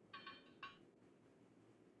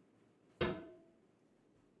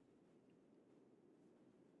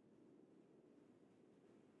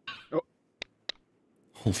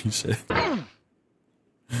 Holy shit.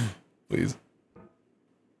 Please.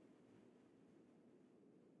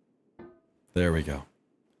 There we go.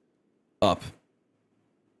 Up.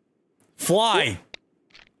 Fly!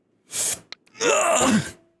 Ugh.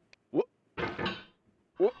 What?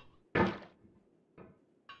 What?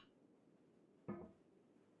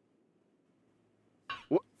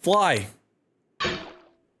 What? Fly!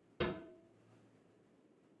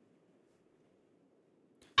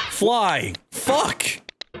 Fly! Fuck!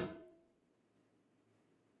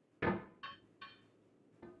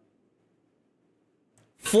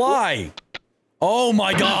 Fly! Oh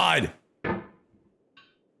my god!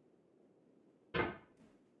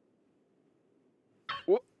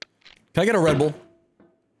 What? Can I get a Red Bull?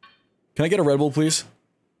 Can I get a Red Bull, please?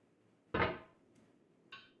 Can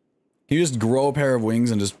you just grow a pair of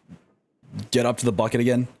wings and just get up to the bucket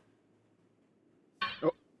again?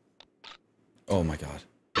 Oh. Oh my god.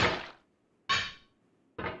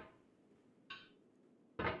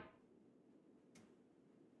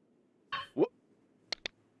 What?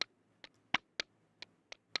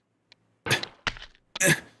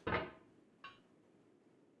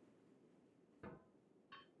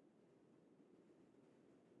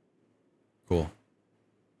 Cool.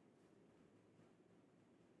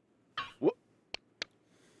 What?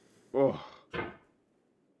 Oh.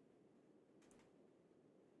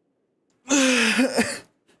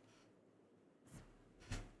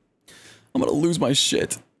 I'm gonna lose my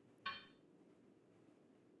shit.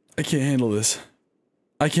 I can't handle this.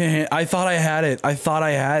 I can't I thought I had it. I thought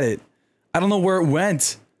I had it. I don't know where it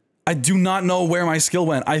went. I do not know where my skill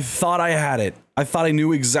went. I thought I had it. I thought I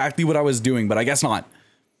knew exactly what I was doing, but I guess not.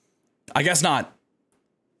 I guess not.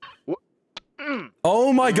 What?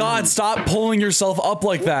 Oh my god, stop pulling yourself up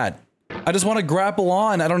like that. I just want to grapple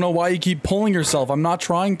on. I don't know why you keep pulling yourself. I'm not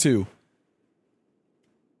trying to.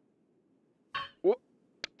 What?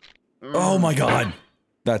 Oh my god.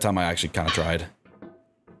 That time I actually kind of tried.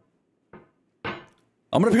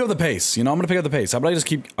 I'm gonna pick up the pace, you know, I'm gonna pick up the pace. How about I just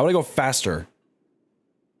keep, I wanna go faster.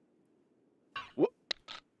 What?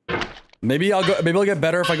 Maybe I'll get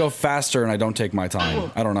better if I go faster and I don't take my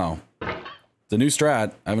time. I don't know. It's a new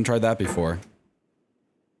strat. I haven't tried that before.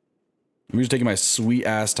 I'm just taking my sweet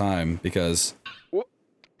ass time because... What?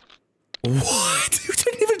 What? You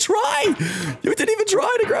didn't even try! You didn't even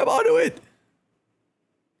try to grab onto it!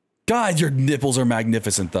 God, your nipples are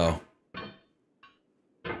magnificent though.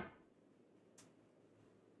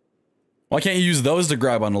 Why can't you use those to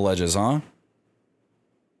grab on the ledges, huh?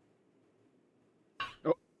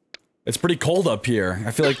 Oh. It's pretty cold up here.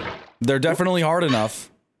 I feel like they're definitely hard enough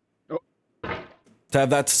Oh. to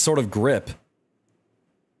have that sort of grip.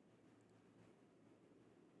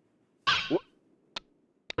 What?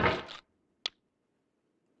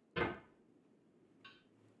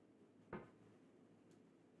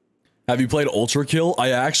 Have you played Ultra Kill?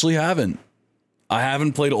 I actually haven't. I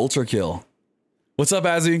haven't played Ultra Kill. What's up,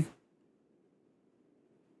 Azzy?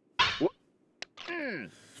 What?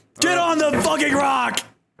 Get on the fucking rock!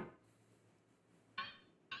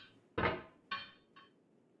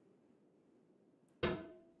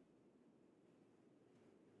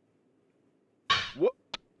 What?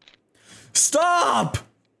 Stop!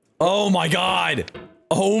 Oh my god!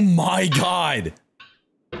 Oh my god!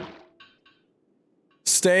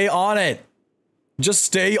 Stay on it! Just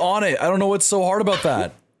stay on it. I don't know what's so hard about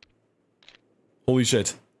that. Holy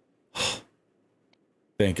shit.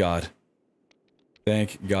 Thank God.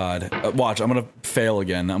 Thank God. Watch, I'm gonna fail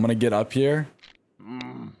again. I'm gonna get up here.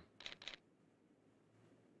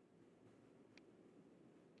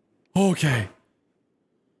 Okay.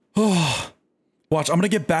 Oh. Watch, I'm gonna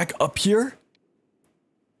get back up here.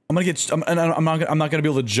 I'm not gonna be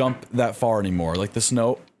able to jump that far anymore. Like the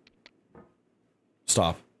snow.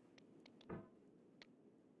 Stop.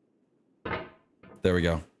 There we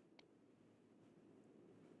go.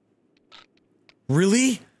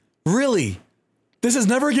 Really? Really? This has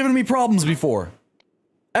never given me problems before.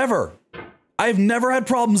 Ever. I've never had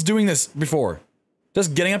problems doing this before.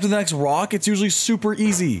 Just getting up to the next rock, it's usually super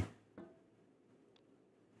easy.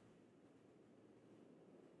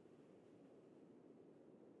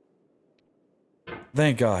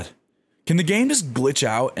 Thank God. Can the game just glitch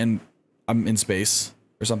out and I'm in space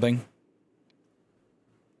or something?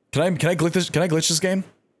 Can I glitch this? Can I glitch this game?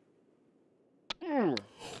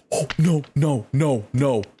 Oh no, no, no,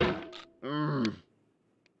 no.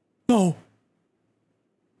 No.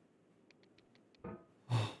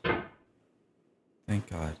 Thank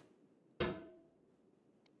God.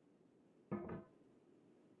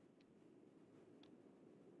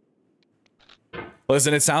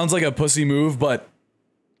 Listen, it sounds like a pussy move, but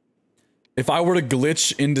if I were to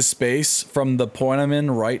glitch into space from the point I'm in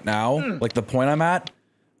right now, like the point I'm at,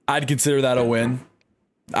 I'd consider that a win.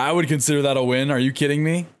 I would consider that a win. Are you kidding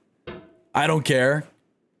me? I don't care.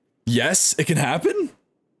 Yes, it can happen?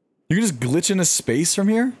 You can just glitch into space from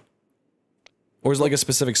here? Or is it like a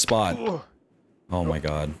specific spot? Oh my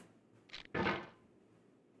God.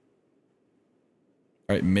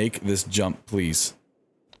 Alright, make this jump, please.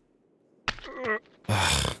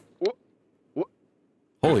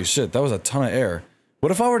 Holy shit, that was a ton of air.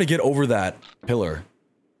 What if I were to get over that pillar?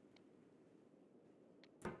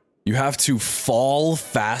 You have to fall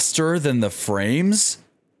faster than the frames?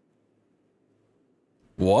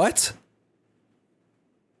 What?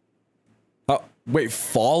 Oh, wait,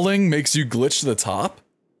 falling makes you glitch to the top?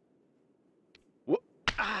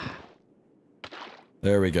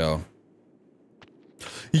 There we go.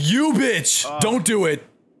 You bitch! Don't do it!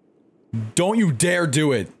 Don't you dare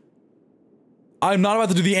do it! I'm not about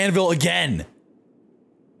to do the anvil again!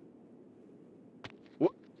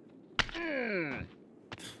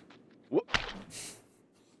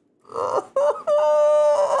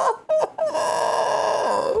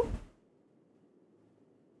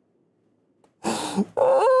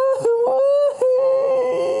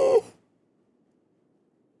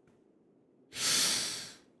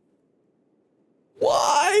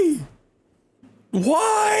 Why?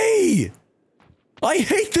 Why? I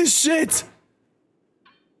hate this shit!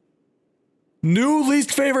 New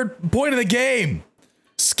least favorite point of the game.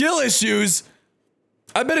 Skill issues.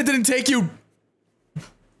 I bet it didn't take you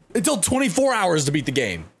until 24 hours to beat the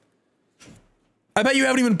game. I bet you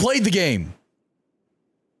haven't even played the game.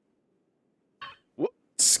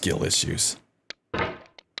 Skill issues.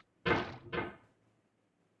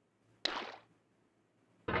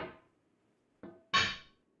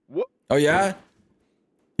 Oh yeah?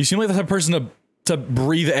 You seem like the type of person to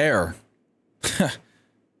breathe air.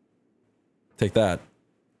 Take that.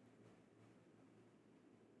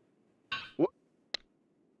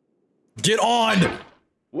 Get on!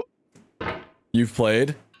 You've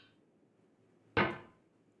played?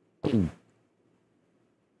 Ooh.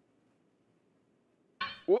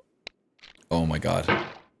 Oh my god.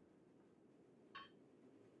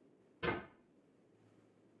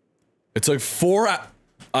 It took 4 hours.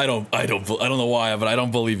 I don't know why, but I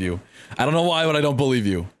don't believe you. I don't know why, but I don't believe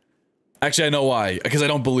you. Actually, I know why, because I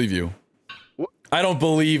don't believe you. I don't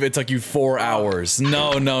believe it took you 4 hours.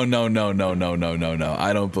 No. I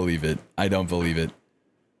don't believe it. I don't believe it.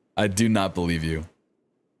 I do not believe you.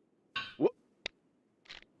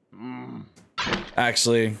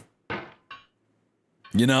 Actually,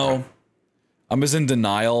 you know, I'm just in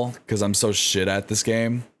denial because I'm so shit at this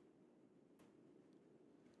game.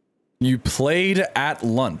 You played at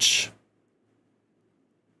lunch.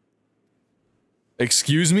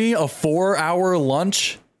 Excuse me? A 4-hour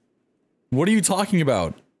lunch? What are you talking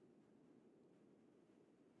about?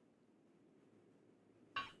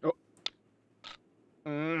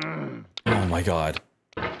 Oh my god.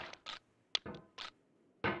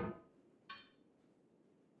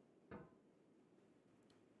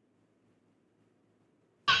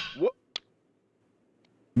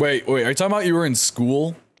 Wait, are you talking about you were in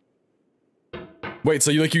school? Wait,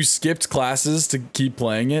 so you skipped classes to keep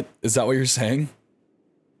playing it? Is that what you're saying?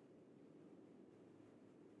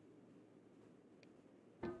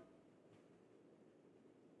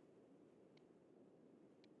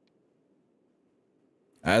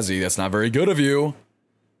 Azzy, that's not very good of you.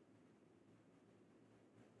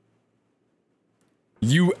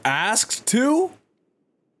 You asked to?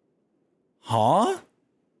 Huh?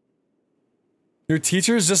 Your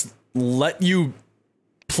teachers just let you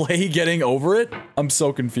play getting over it? I'm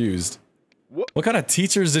so confused. What kind of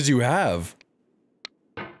teachers did you have?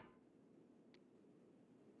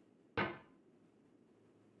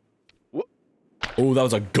 Oh, that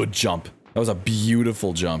was a good jump. That was a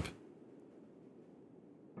beautiful jump.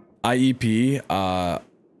 IEP, I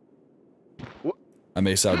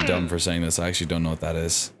may sound dumb for saying this. I actually don't know what that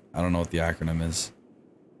is. I don't know what the acronym is.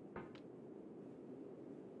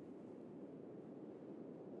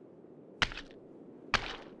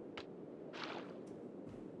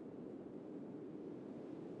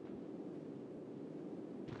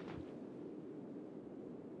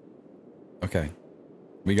 Okay.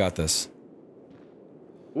 We got this.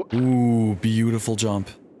 Ooh, beautiful jump.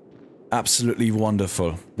 Absolutely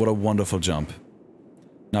wonderful. What a wonderful jump.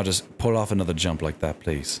 Now just pull off another jump like that,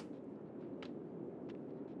 please.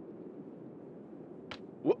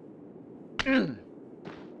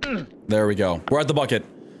 There we go. We're at the bucket.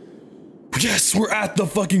 Yes, we're at the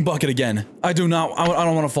fucking bucket again. I don't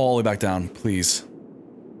want to fall all the way back down, please.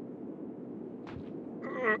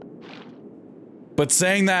 But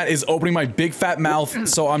saying that is opening my big fat mouth,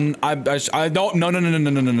 so I don't, no.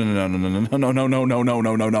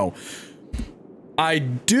 I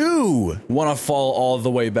do want to fall all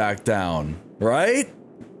the way back down, right?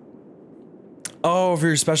 Oh, for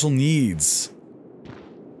your special needs.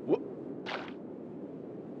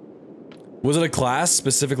 Was it a class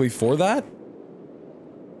specifically for that?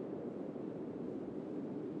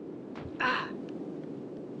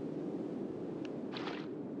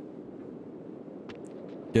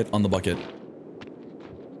 Get on the bucket.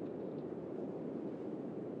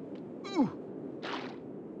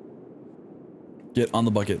 Get on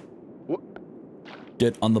the bucket.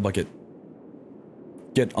 Get on the bucket.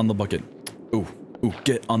 Get on the bucket. Ooh, ooh,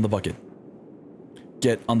 get on the bucket.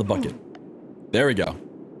 Get on the bucket. There we go.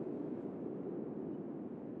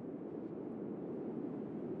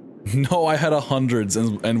 No, I had hundreds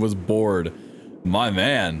and was bored. My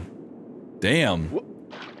man. Damn.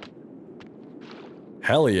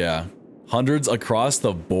 Hell yeah. Hundreds across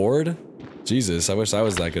the board? Jesus, I wish I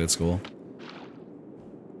was that good at school.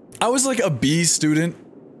 I was like a B student.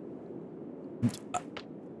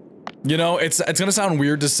 You know, it's gonna sound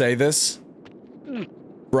weird to say this,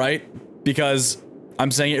 right? Because I'm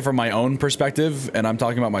saying it from my own perspective and I'm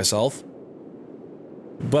talking about myself.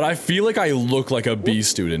 But I feel like I look like a B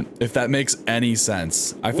student, if that makes any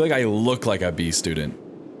sense. I feel like I look like a B student.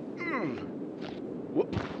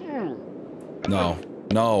 No.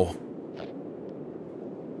 No.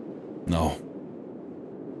 No.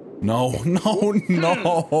 No, no,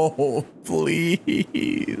 no,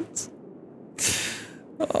 please.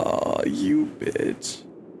 Oh, you bitch.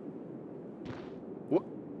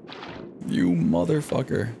 You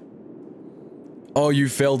motherfucker. Oh, you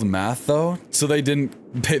failed math though? So they didn't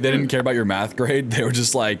care about your math grade? They were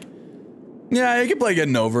just like, yeah, you can play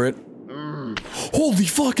getting over it. Holy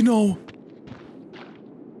fuck, no.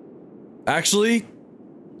 Actually,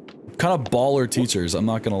 kind of baller teachers, I'm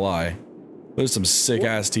not gonna lie. There's some sick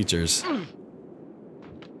ass teachers.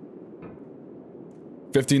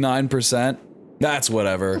 59%? That's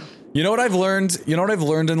whatever. You know what I've learned? You know what I've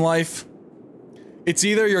learned in life? It's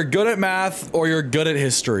either you're good at math or you're good at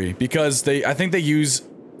history, because I think they use,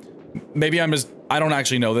 maybe I don't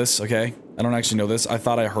actually know this, okay? I don't actually know this. I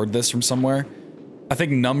thought I heard this from somewhere. I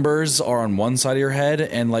think numbers are on one side of your head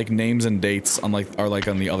and like names and dates are like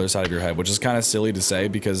on the other side of your head, which is kind of silly to say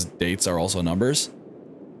because dates are also numbers.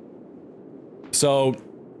 So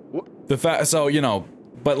you know,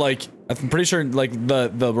 but like I'm pretty sure like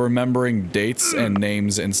the remembering dates and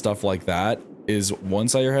names and stuff like that is one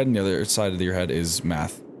side of your head and the other side of your head is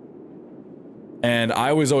math. And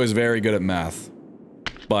I was always very good at math.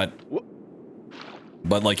 But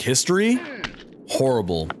like history?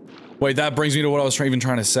 Horrible. Wait, that brings me to what I was even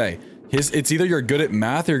trying to say. It's either you're good at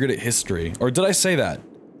math or you're good at history. Or did I say that?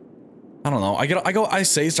 I don't know. I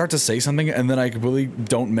start to say something and then I completely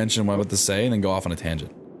don't mention what I'm about to say and then go off on a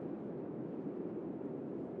tangent.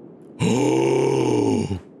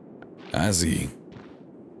 Azzy.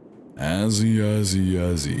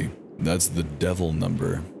 Azzy. That's the devil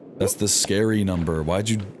number. That's the scary number. Why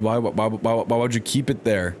would you keep it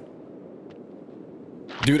there?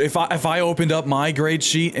 Dude, if I opened up my grade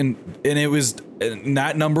sheet and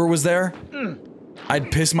that number was there,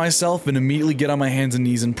 I'd piss myself and immediately get on my hands and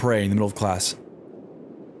knees and pray in the middle of class.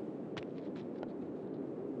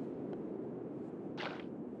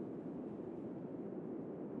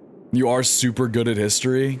 You are super good at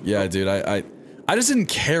history? Yeah, dude, I just didn't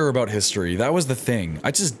care about history. That was the thing.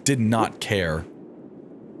 I just did not care.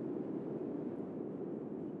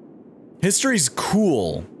 History's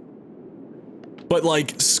cool. But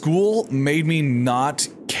like, school made me not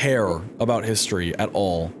care about history at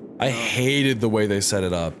all. I hated the way they set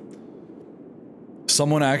it up.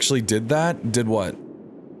 Someone actually did that? Did what?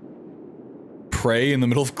 Pray in the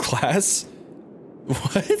middle of class?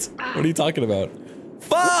 What? What are you talking about?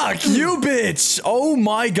 Fuck you, bitch! Oh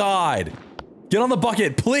my god! Get on the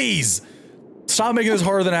bucket, please! Stop making this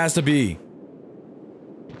harder than it has to be.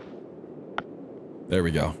 There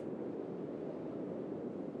we go.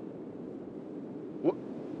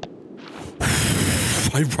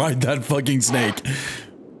 I ride that fucking snake.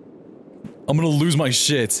 I'm gonna lose my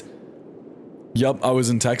shit. Yup, I was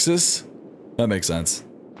in Texas. That makes sense.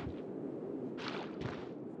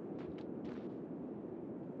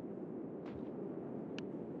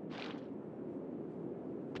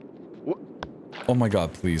 What? Oh my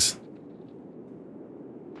god, please.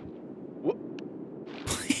 What?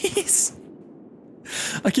 Please.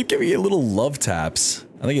 I keep giving it little love taps.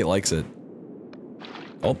 I think it likes it.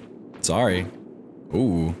 Oh, sorry.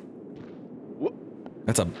 Ooh. What?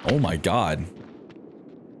 That's a- oh my god.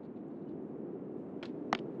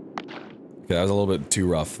 Okay, that was a little bit too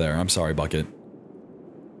rough there. I'm sorry, Bucket.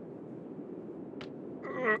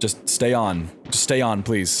 Just stay on. Just stay on,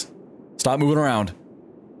 please. Stop moving around.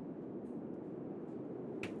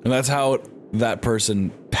 And that's how that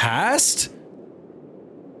person passed?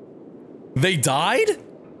 They died?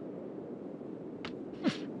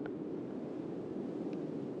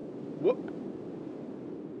 What?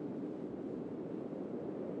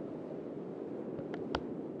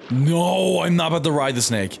 No, I'm not about to ride the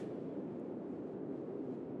snake.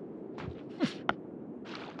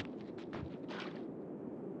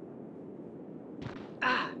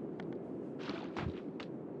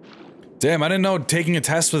 Damn, I didn't know taking a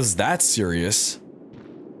test was that serious.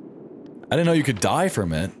 I didn't know you could die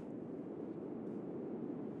from it.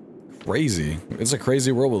 Crazy. It's a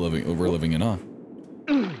crazy world we're living in, huh?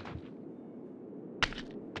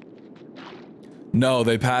 No,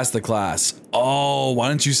 they passed the class. Oh, why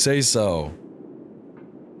didn't you say so?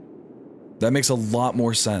 That makes a lot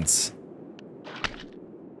more sense.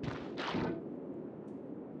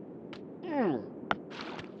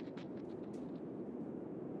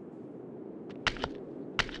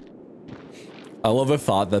 I love the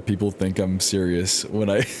thought that people think I'm serious when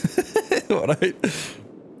I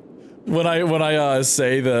when I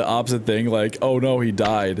say the opposite thing, like, oh no, he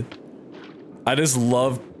died. I just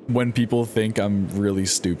love when people think I'm really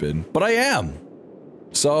stupid, but I am.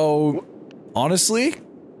 So, honestly,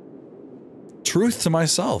 truth to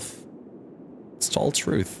myself. It's all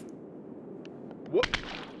truth. What?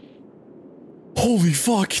 Holy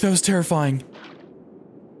fuck, that was terrifying.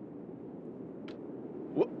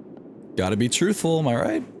 What? Gotta be truthful, am I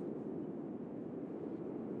right?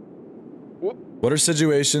 What? What are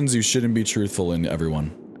situations you shouldn't be truthful in,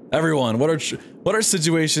 everyone? Everyone, what are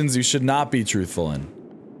situations you should not be truthful in?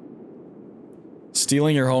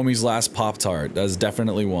 Stealing your homie's last Pop-Tart, that is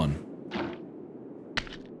definitely one.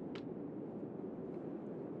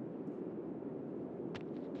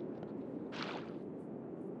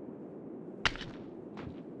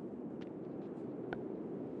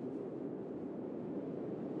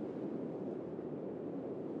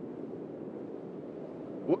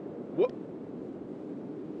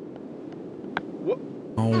 What?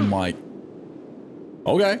 Oh my.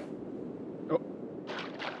 Okay. Oh.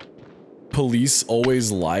 Police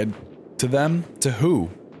always lied to them? To who?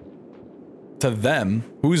 To them?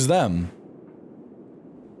 Who's them?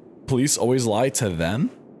 Police always lie to them?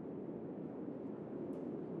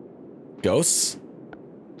 Ghosts?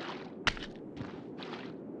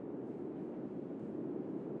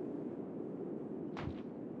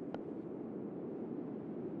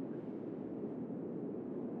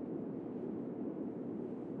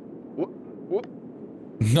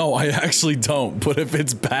 No, I actually don't, but if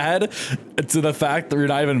it's bad to the fact that you're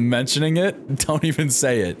not even mentioning it, don't even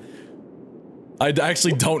say it. I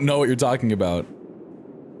actually don't know what you're talking about.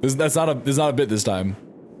 That's not a bit this time.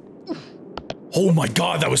 Oh my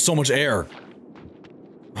god, that was so much air.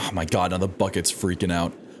 Oh my god, now the bucket's freaking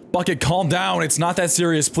out. Bucket, calm down, it's not that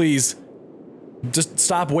serious, please. Just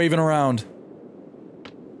stop waving around.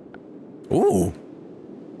 Ooh.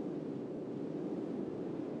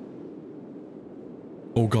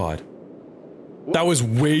 Oh god. That was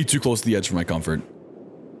way too close to the edge for my comfort.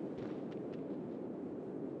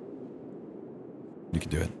 You can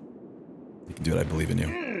do it. You can do it, I believe in you.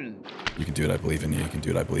 You can do it, I believe in you. You can do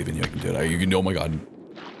it, I believe in you. You can do it, you can, oh my god.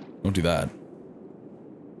 Don't do that.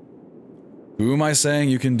 Who am I saying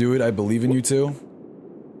you can do it, I believe in you to?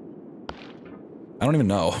 I don't even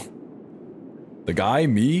know. The guy?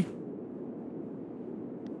 Me?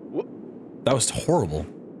 That was horrible.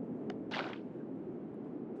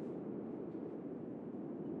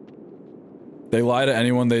 They lie to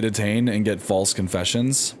anyone they detain and get false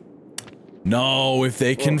confessions. No, if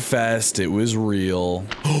they confessed, it was real.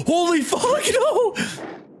 Holy fuck, no!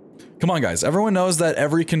 Come on, guys. Everyone knows that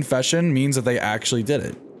every confession means that they actually did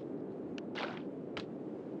it.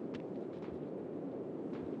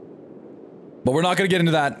 But we're not gonna get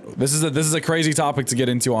into that. This is a crazy topic to get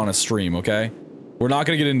into on a stream, okay? We're not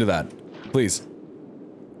gonna get into that. Please.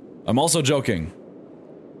 I'm also joking.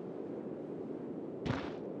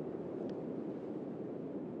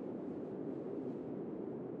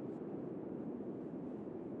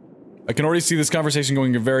 I can already see this conversation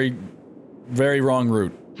going a very, very wrong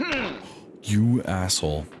route. You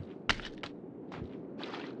asshole.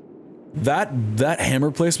 That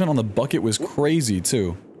hammer placement on the bucket was crazy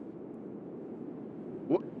too.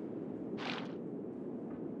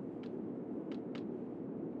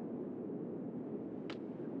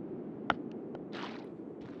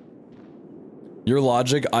 Your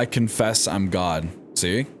logic, I confess I'm God.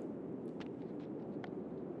 See?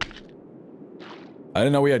 I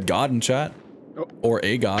didn't know we had God in chat. Oh. Or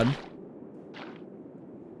a God.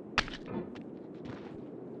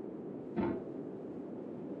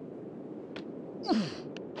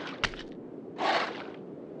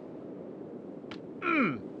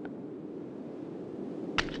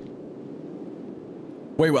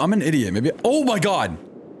 Wait, I'm an idiot. Maybe. Oh my god!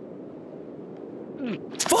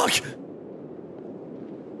 Fuck!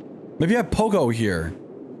 Maybe I have Pogo here.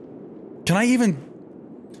 Can I even...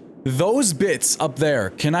 Those bits up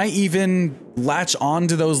there, can I even latch on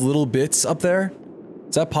to those little bits up there?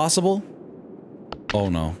 Is that possible? Oh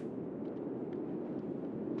no.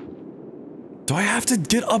 Do I have to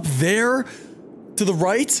get up there? To the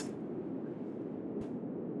right?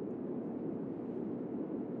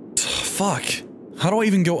 fuck? How do I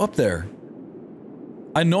even go up there?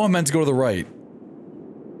 I know I'm meant to go to the right.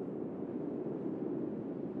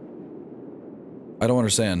 I don't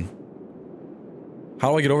understand.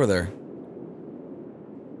 How do I get over there?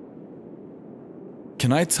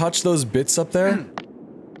 Can I touch those bits up there?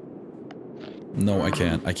 No, I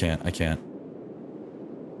can't. I can't. I can't.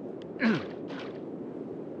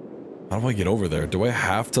 How do I get over there? Do I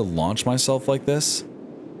have to launch myself like this?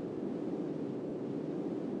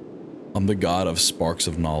 I'm the god of sparks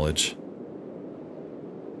of knowledge.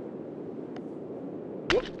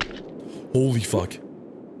 Holy fuck.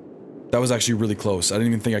 That was actually really close. I didn't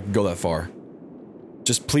even think I could go that far.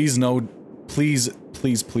 Just please no, please,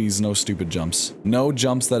 please, please no stupid jumps. No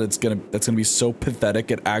jumps that's gonna be so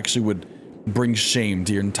pathetic it actually would bring shame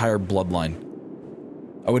to your entire bloodline.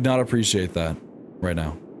 I would not appreciate that right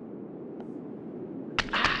now.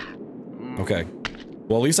 Okay.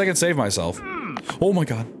 Well, at least I can save myself. Oh my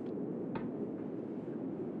god.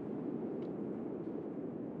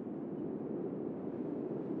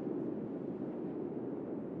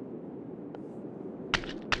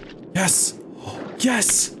 Yes!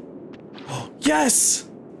 Yes! Yes!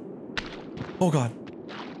 Oh god.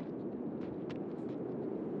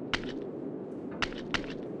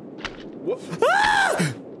 What?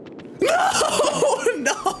 Ah! No!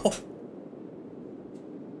 No!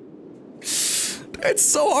 It's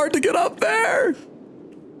so hard to get up there!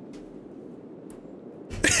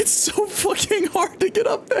 It's so fucking hard to get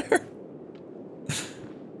up there!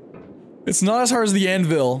 It's not as hard as the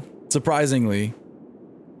anvil, surprisingly.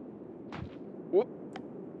 Whoop.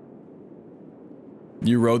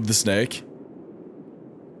 You rode the snake?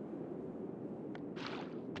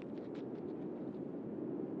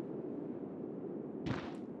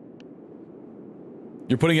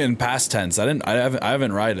 You're putting it in past tense. I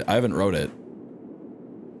haven't rode it.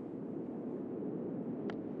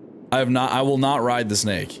 I will not ride the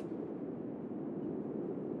snake.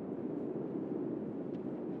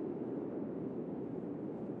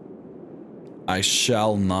 I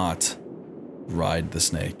shall not ride the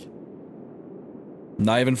snake.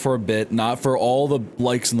 Not even for a bit, not for all the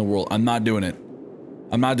likes in the world. I'm not doing it.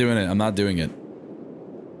 I'm not doing it. I'm not doing it.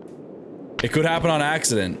 It could happen on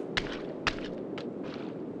accident.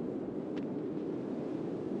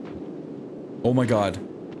 Oh my god.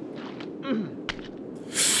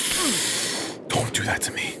 Don't do that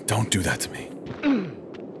to me. Don't do that to me.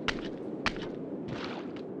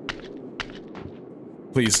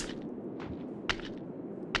 Please.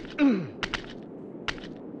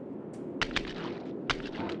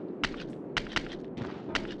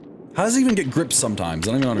 How does it even get grips sometimes?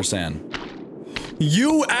 I don't even understand.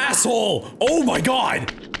 You asshole! Oh my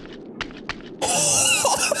god!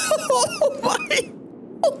 Oh my!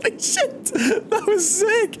 Holy shit! That was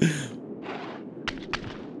sick!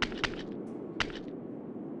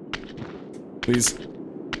 Please.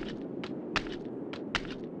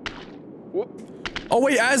 Oh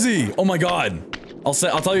wait, Azzy! Oh my god! I'll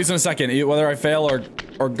tell you this in a second, whether I fail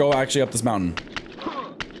or go actually up this mountain.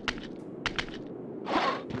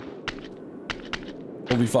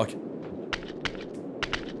 Holy fuck.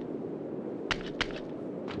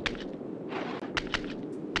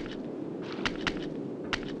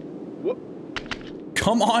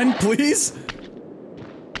 Come on, please!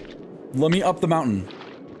 Let me up the mountain.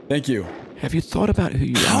 Thank you. Have you thought about who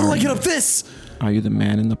you are? How do I get up this? Are you the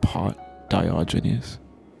man in the pot, Diogenes?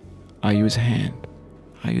 Are you his hand?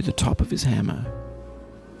 Are you the top of his hammer?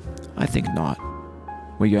 I think not.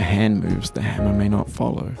 Where your hand moves, the hammer may not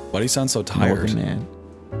follow. Why do you sound so Nor tired? the man,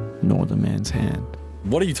 nor the man's hand.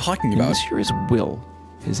 What are you talking about? Unless you're his will,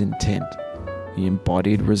 his intent, the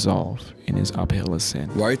embodied resolve in his uphill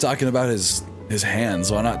ascent. Why are you talking about his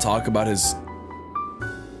hands? Why not talk about his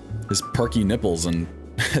perky nipples and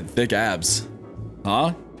thick abs?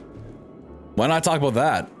 Huh? Why not talk about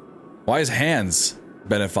that? Why his hands,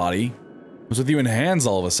 Benefati? What's with you in hands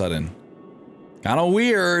all of a sudden? Kinda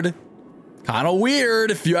weird. Kinda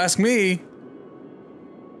weird, if you ask me.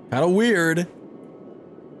 Kinda weird.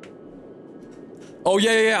 Oh,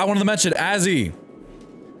 yeah, I wanted to mention, Azzy.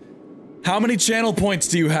 How many channel points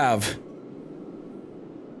do you have?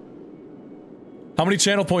 How many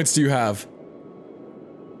channel points do you have?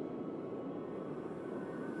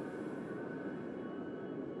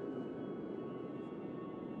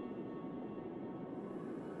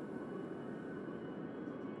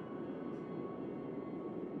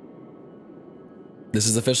 This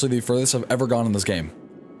is officially the furthest I've ever gone in this game.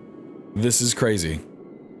 This is crazy.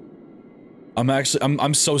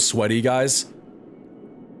 I'm so sweaty, guys.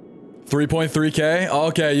 3.3K?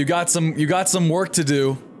 Okay, you got some work to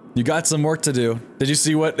do. You got some work to do. Did you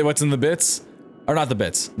see what's in the bits? Or not the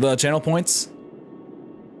bits. The channel points.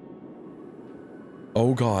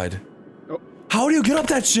 Oh god. Oh. How do you get up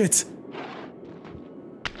that shit?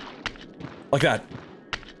 Like that.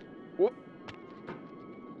 Whoop.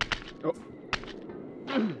 Oh.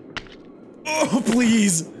 Oh,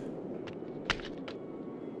 please.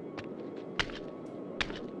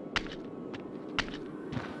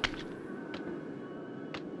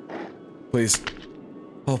 Please.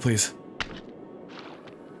 Oh, please.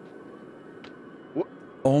 Whoop.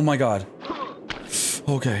 Oh my god.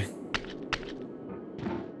 Okay.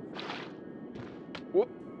 Whoop.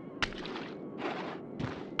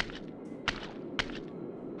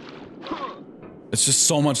 It's just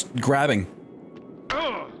so much grabbing.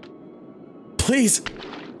 Please.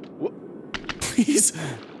 Whoop. Please.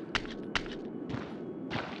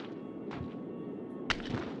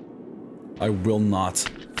 I will not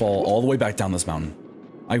fall all the way back down this mountain.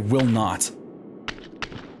 I will not.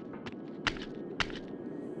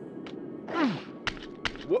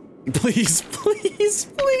 Whoop. Please, please,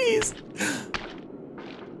 please.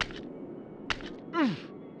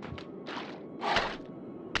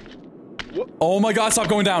 Oh my god, stop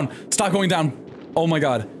going down. Stop going down. Oh my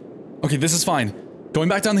god. Okay, this is fine. Going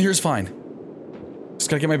back down here is fine. Just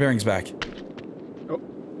gotta get my bearings back. Oh.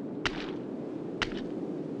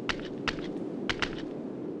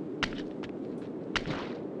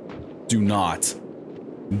 Do not.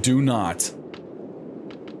 Do not.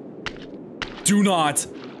 Do not.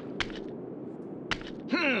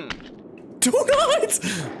 Do not!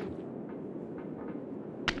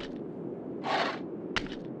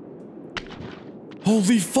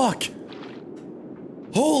 Holy fuck!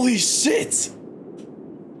 Holy shit!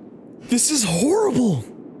 This is horrible!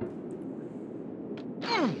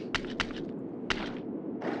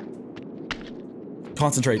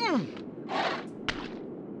 Concentrate.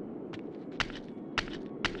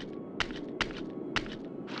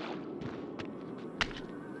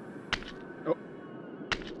 Oh.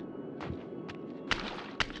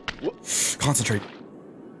 Whoop. Concentrate.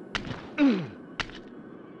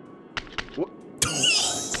 Whoop.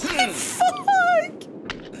 Fuck!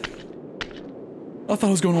 I thought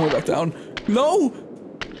I was going all the way back down. No!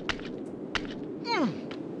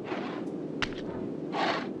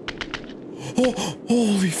 Oh,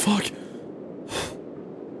 holy fuck.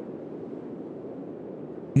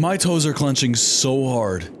 My toes are clenching so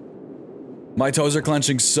hard. My toes are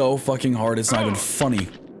clenching so fucking hard, it's not even funny.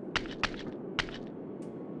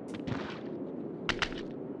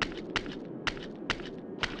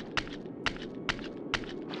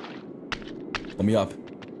 Let me up.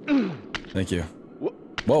 Thank you.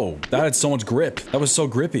 Whoa, that had so much grip. That was so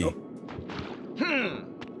grippy.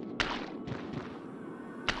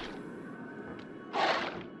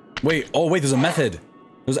 Wait, oh wait, there's a method.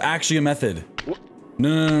 There's actually a method.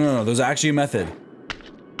 No, there's actually a method.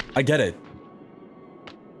 I get it.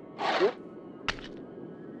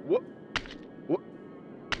 Whoop. Whoop.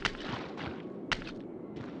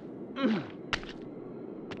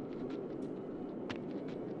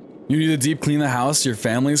 You need to deep clean the house, your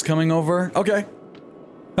family's coming over? Okay.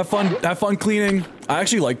 Have fun cleaning. I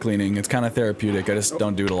actually like cleaning, it's kind of therapeutic, I just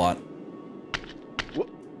don't do it a lot. Whoop.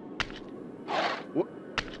 Whoop.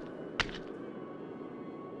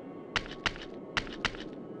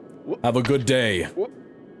 Whoop. Have a good day. Whoop.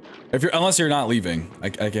 If you're, unless you're not leaving, I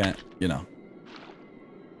can't, you know.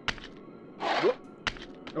 Whoop.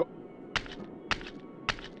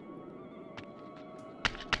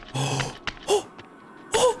 Oh.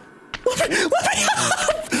 Let me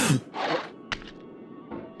up!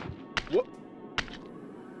 Whoop.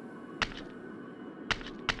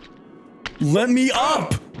 Let me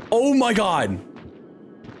up! Oh my god!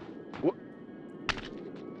 Whoop.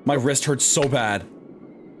 My wrist hurts so bad.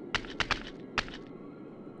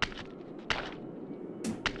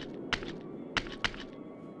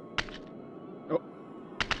 Oh.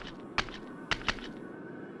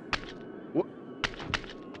 Whoop.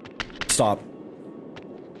 Stop.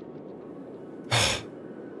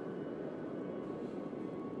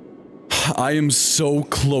 I am so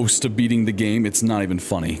close to beating the game, it's not even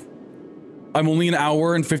funny. I'm only an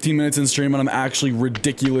hour and 15 minutes in stream and I'm actually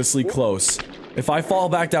ridiculously close. If I fall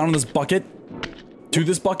back down in this bucket, to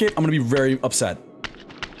this bucket, I'm gonna be very upset.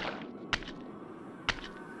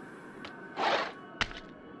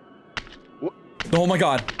 Whoop. Oh my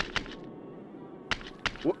god.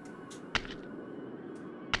 Whoop.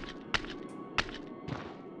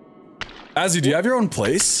 Azzy, do you have your own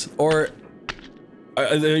place? Or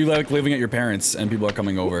are you like living at your parents and people are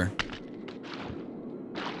coming over?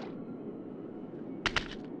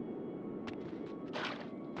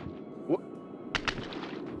 Whoop.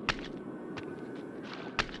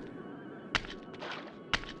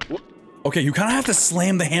 Okay, you kind of have to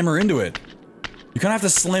slam the hammer into it. You kind of have to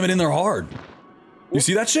slam it in there hard. You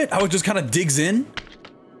see that shit? How it just kind of digs in?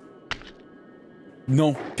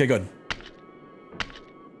 No. Okay, good.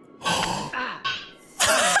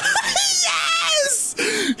 Yes!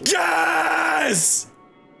 Yes!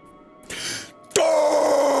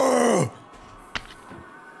 Oh!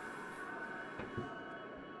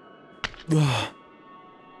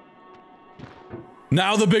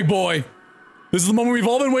 Now the big boy. This is the moment we've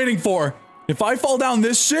all been waiting for. If I fall down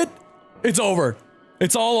this shit, it's over.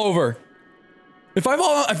 It's all over. If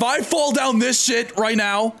I fall down this shit right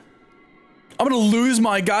now, I'm gonna lose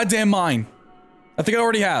my goddamn mind. I think I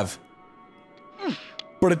already have.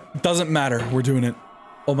 But it doesn't matter. We're doing it.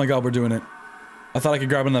 Oh my god, we're doing it. I thought I could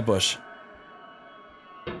grab in that bush.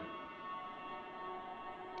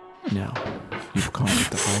 Now, you've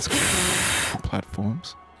conquered the high school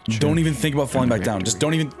platforms. Don't even think about falling back down. Just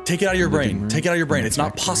don't even take it out of your brain. Take it out of your brain. It's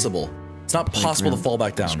not possible. It's not possible to fall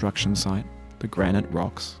back down. Construction site, the granite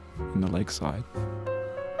rocks, and the lakeside.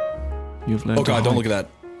 You've learned. Oh god, don't look at that.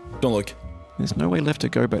 Don't look. There's no way left to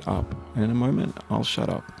go but up, and in a moment, I'll shut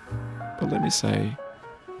up. But let me say,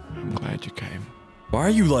 I'm glad you came. Why are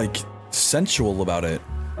you, like, sensual about it?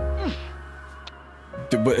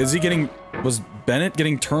 But is he getting... Was Bennett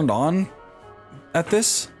getting turned on at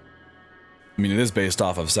this? I mean, it is based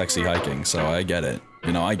off of sexy hiking, so I get it.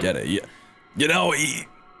 You know, I get it. You know, you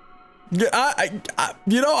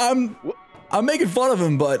know, I'm making fun of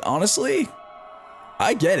him, but honestly,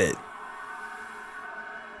 I get it.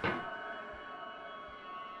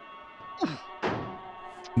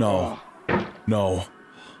 No. No.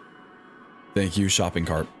 Thank you, shopping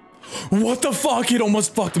cart. What the fuck? It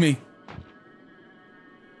almost fucked me.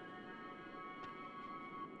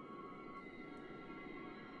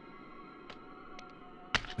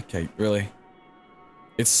 Okay, really?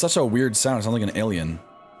 It's such a weird sound. It sounds like an alien.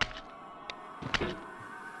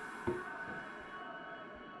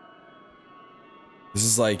 This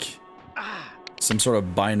is like some sort of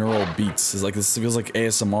binaural beats. It's like this feels like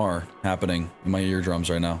ASMR happening in my eardrums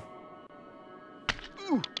right now.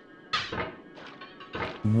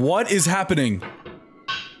 What is happening?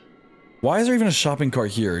 Why is there even a shopping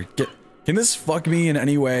cart here? Can this fuck me in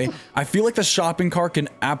any way? I feel like the shopping cart can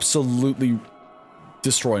absolutely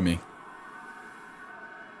destroy me.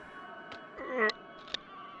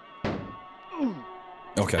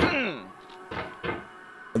 Okay.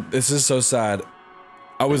 This is so sad.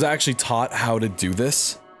 I was actually taught how to do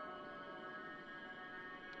this.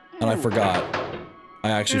 And I forgot.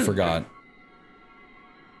 I actually forgot.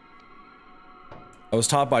 I was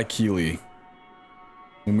taught by Keely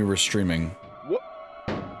when we were streaming. What?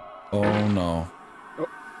 Oh no.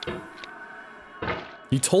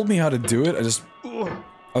 He told me how to do it,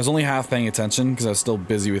 I was only half paying attention because I was still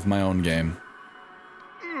busy with my own game.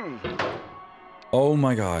 Oh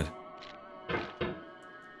my god.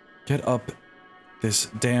 Get up this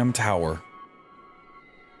damn tower.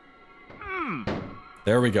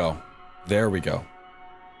 There we go. There we go.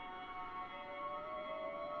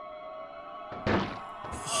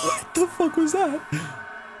 What the fuck was that?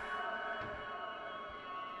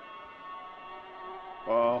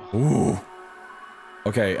 Ooh.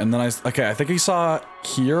 Okay, and then I think he saw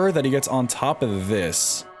here that he gets on top of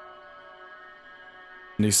this.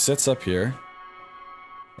 And he sits up here.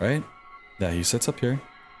 Right? Yeah, he sits up here.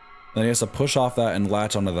 Then he has to push off that and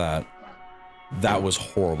latch onto that. That was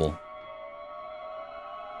horrible.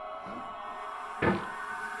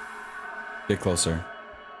 Get closer.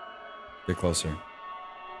 Get closer.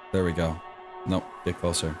 There we go. Nope, get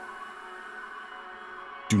closer.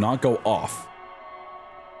 Do not go off.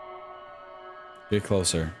 Get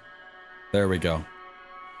closer. There we go.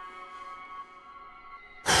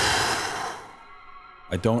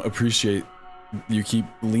 I don't appreciate you keep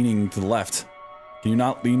leaning to the left. Can you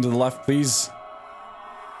not lean to the left, please?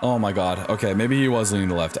 Oh my god. Okay, maybe he was leaning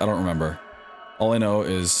to the left. I don't remember. All I know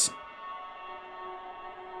is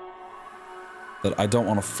that I don't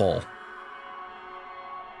want to fall.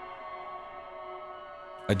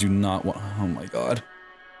 I do not want... Oh my god.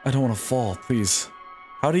 I don't want to fall, please.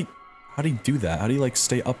 How do you do that? How do you, like,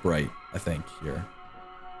 stay upright, I think, here?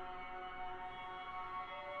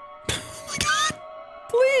 Oh my god!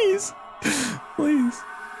 Please! Please.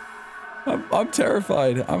 I'm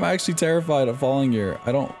terrified. I'm actually terrified of falling here.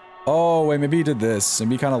 I don't... Oh, wait, maybe he did this.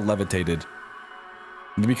 Maybe he kind of levitated.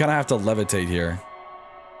 Maybe we kind of have to levitate here.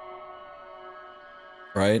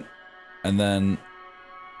 Right? And then...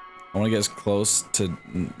 I want to get as close to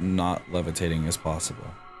not levitating as possible.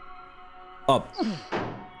 Up.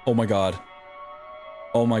 Oh my god.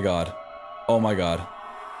 Oh my god. Oh my god.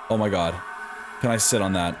 Oh my god. Can I sit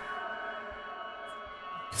on that?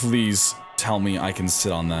 Please tell me I can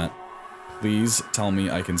sit on that. Please tell me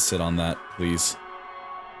I can sit on that, please.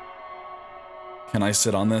 Can I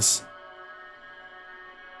sit on this?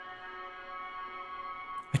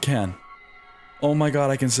 I can. Oh my god,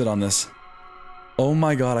 I can sit on this. Oh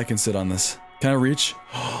my god, I can sit on this. Can I reach?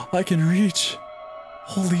 I can reach!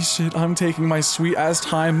 Holy shit, I'm taking my sweet ass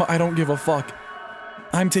time. I don't give a fuck.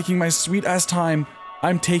 I'm taking my sweet ass time.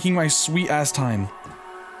 I'm taking my sweet ass time.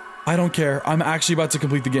 I don't care. I'm actually about to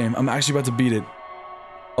complete the game. I'm actually about to beat it.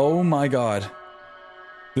 Oh my god.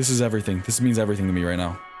 This is everything. This means everything to me right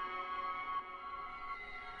now.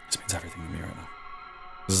 This means everything to me right now.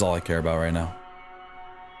 This is all I care about right now.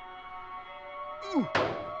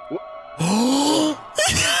 Yes!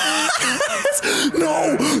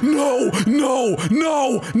 No! No! No!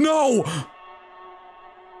 No! No!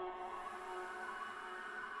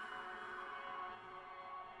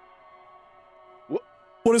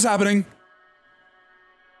 What is happening?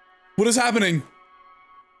 What is happening?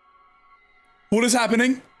 What is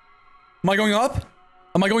happening? Am I going up?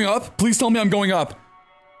 Am I going up? Please tell me I'm going up.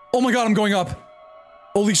 Oh my god, I'm going up.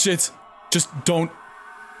 Holy shit. Just don't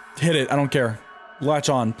hit it. I don't care. Latch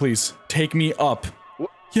on, please. Take me up.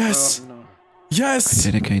 Yes. No. Yes.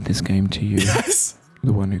 I dedicate this game to you. Yes.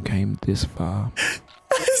 The one who came this far.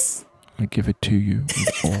 Yes. I give it to you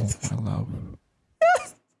with all my love.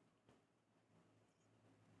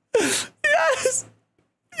 Yes.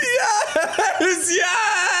 Yes.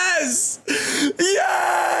 Yes.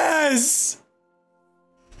 Yes.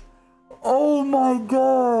 Oh my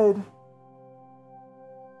god.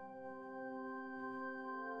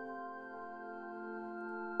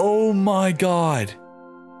 Oh my god.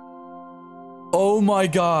 Oh my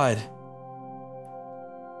god.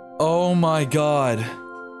 Oh my god.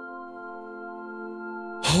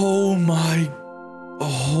 Oh my.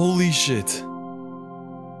 Holy shit.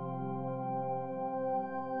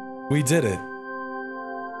 We did it.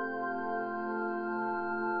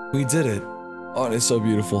 We did it. Oh, it's so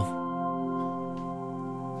beautiful.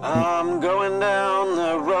 I'm going down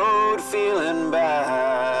the road feeling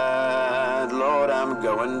bad. Lord, I'm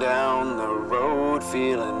going down the road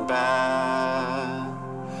feeling bad.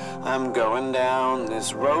 I'm going down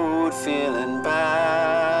this road feeling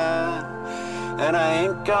bad. And I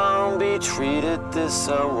ain't gonna be treated this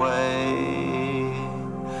away.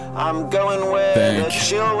 I'm going where the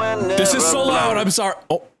children never This is so loud, blow. I'm sorry.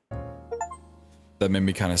 Oh. That made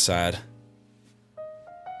me kind of sad.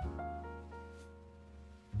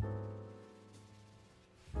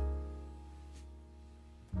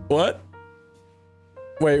 What?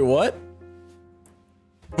 Wait, what?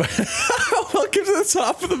 Welcome to the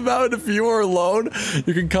top of the mountain. If you are alone,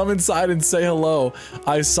 you can come inside and say hello.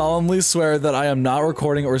 I solemnly swear that I am not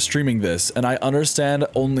recording or streaming this, and I understand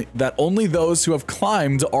that only those who have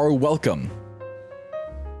climbed are welcome.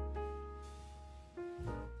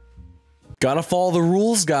 Gotta follow the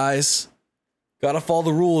rules, guys. Gotta follow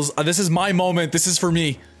the rules. This is my moment. This is for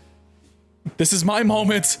me. This is my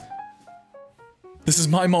moment. This is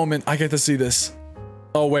my moment. I get to see this.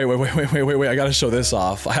 Oh, wait. I gotta show this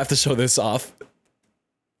off. I have to show this off.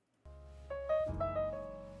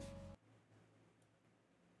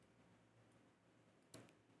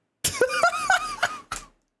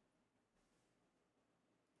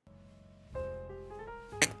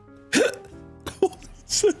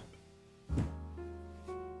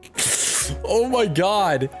 Oh my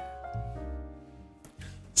god.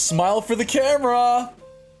 Smile for the camera.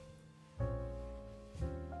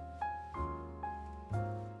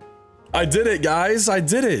 I did it, guys. I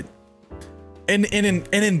did it. And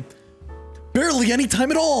in barely any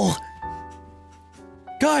time at all.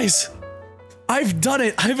 Guys, I've done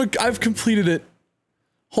it. I've completed it.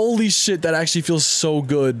 Holy shit, that actually feels so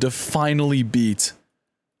good to finally beat.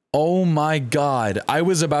 Oh my god. I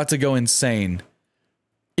was about to go insane.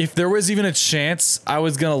 If there was even a chance I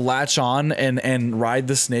was gonna latch on and ride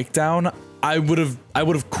the snake down, I would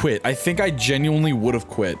have quit. I think I genuinely would have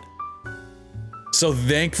quit. So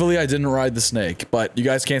thankfully I didn't ride the snake, but you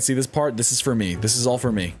guys can't see this part. This is for me. This is all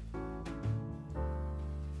for me.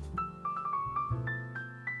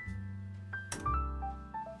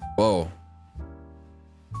 Whoa.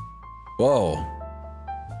 Whoa.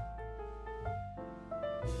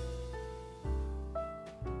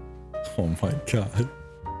 Oh my god.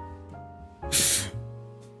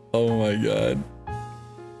 Oh my god.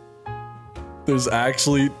 There's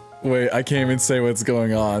actually... Wait, I can't even say what's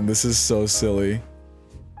going on. This is so silly.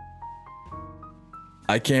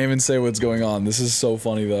 I can't even say what's going on. This is so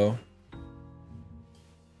funny, though.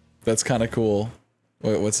 That's kind of cool.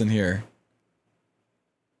 Wait, what's in here?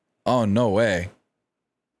 Oh, no way.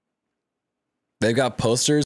 They've got posters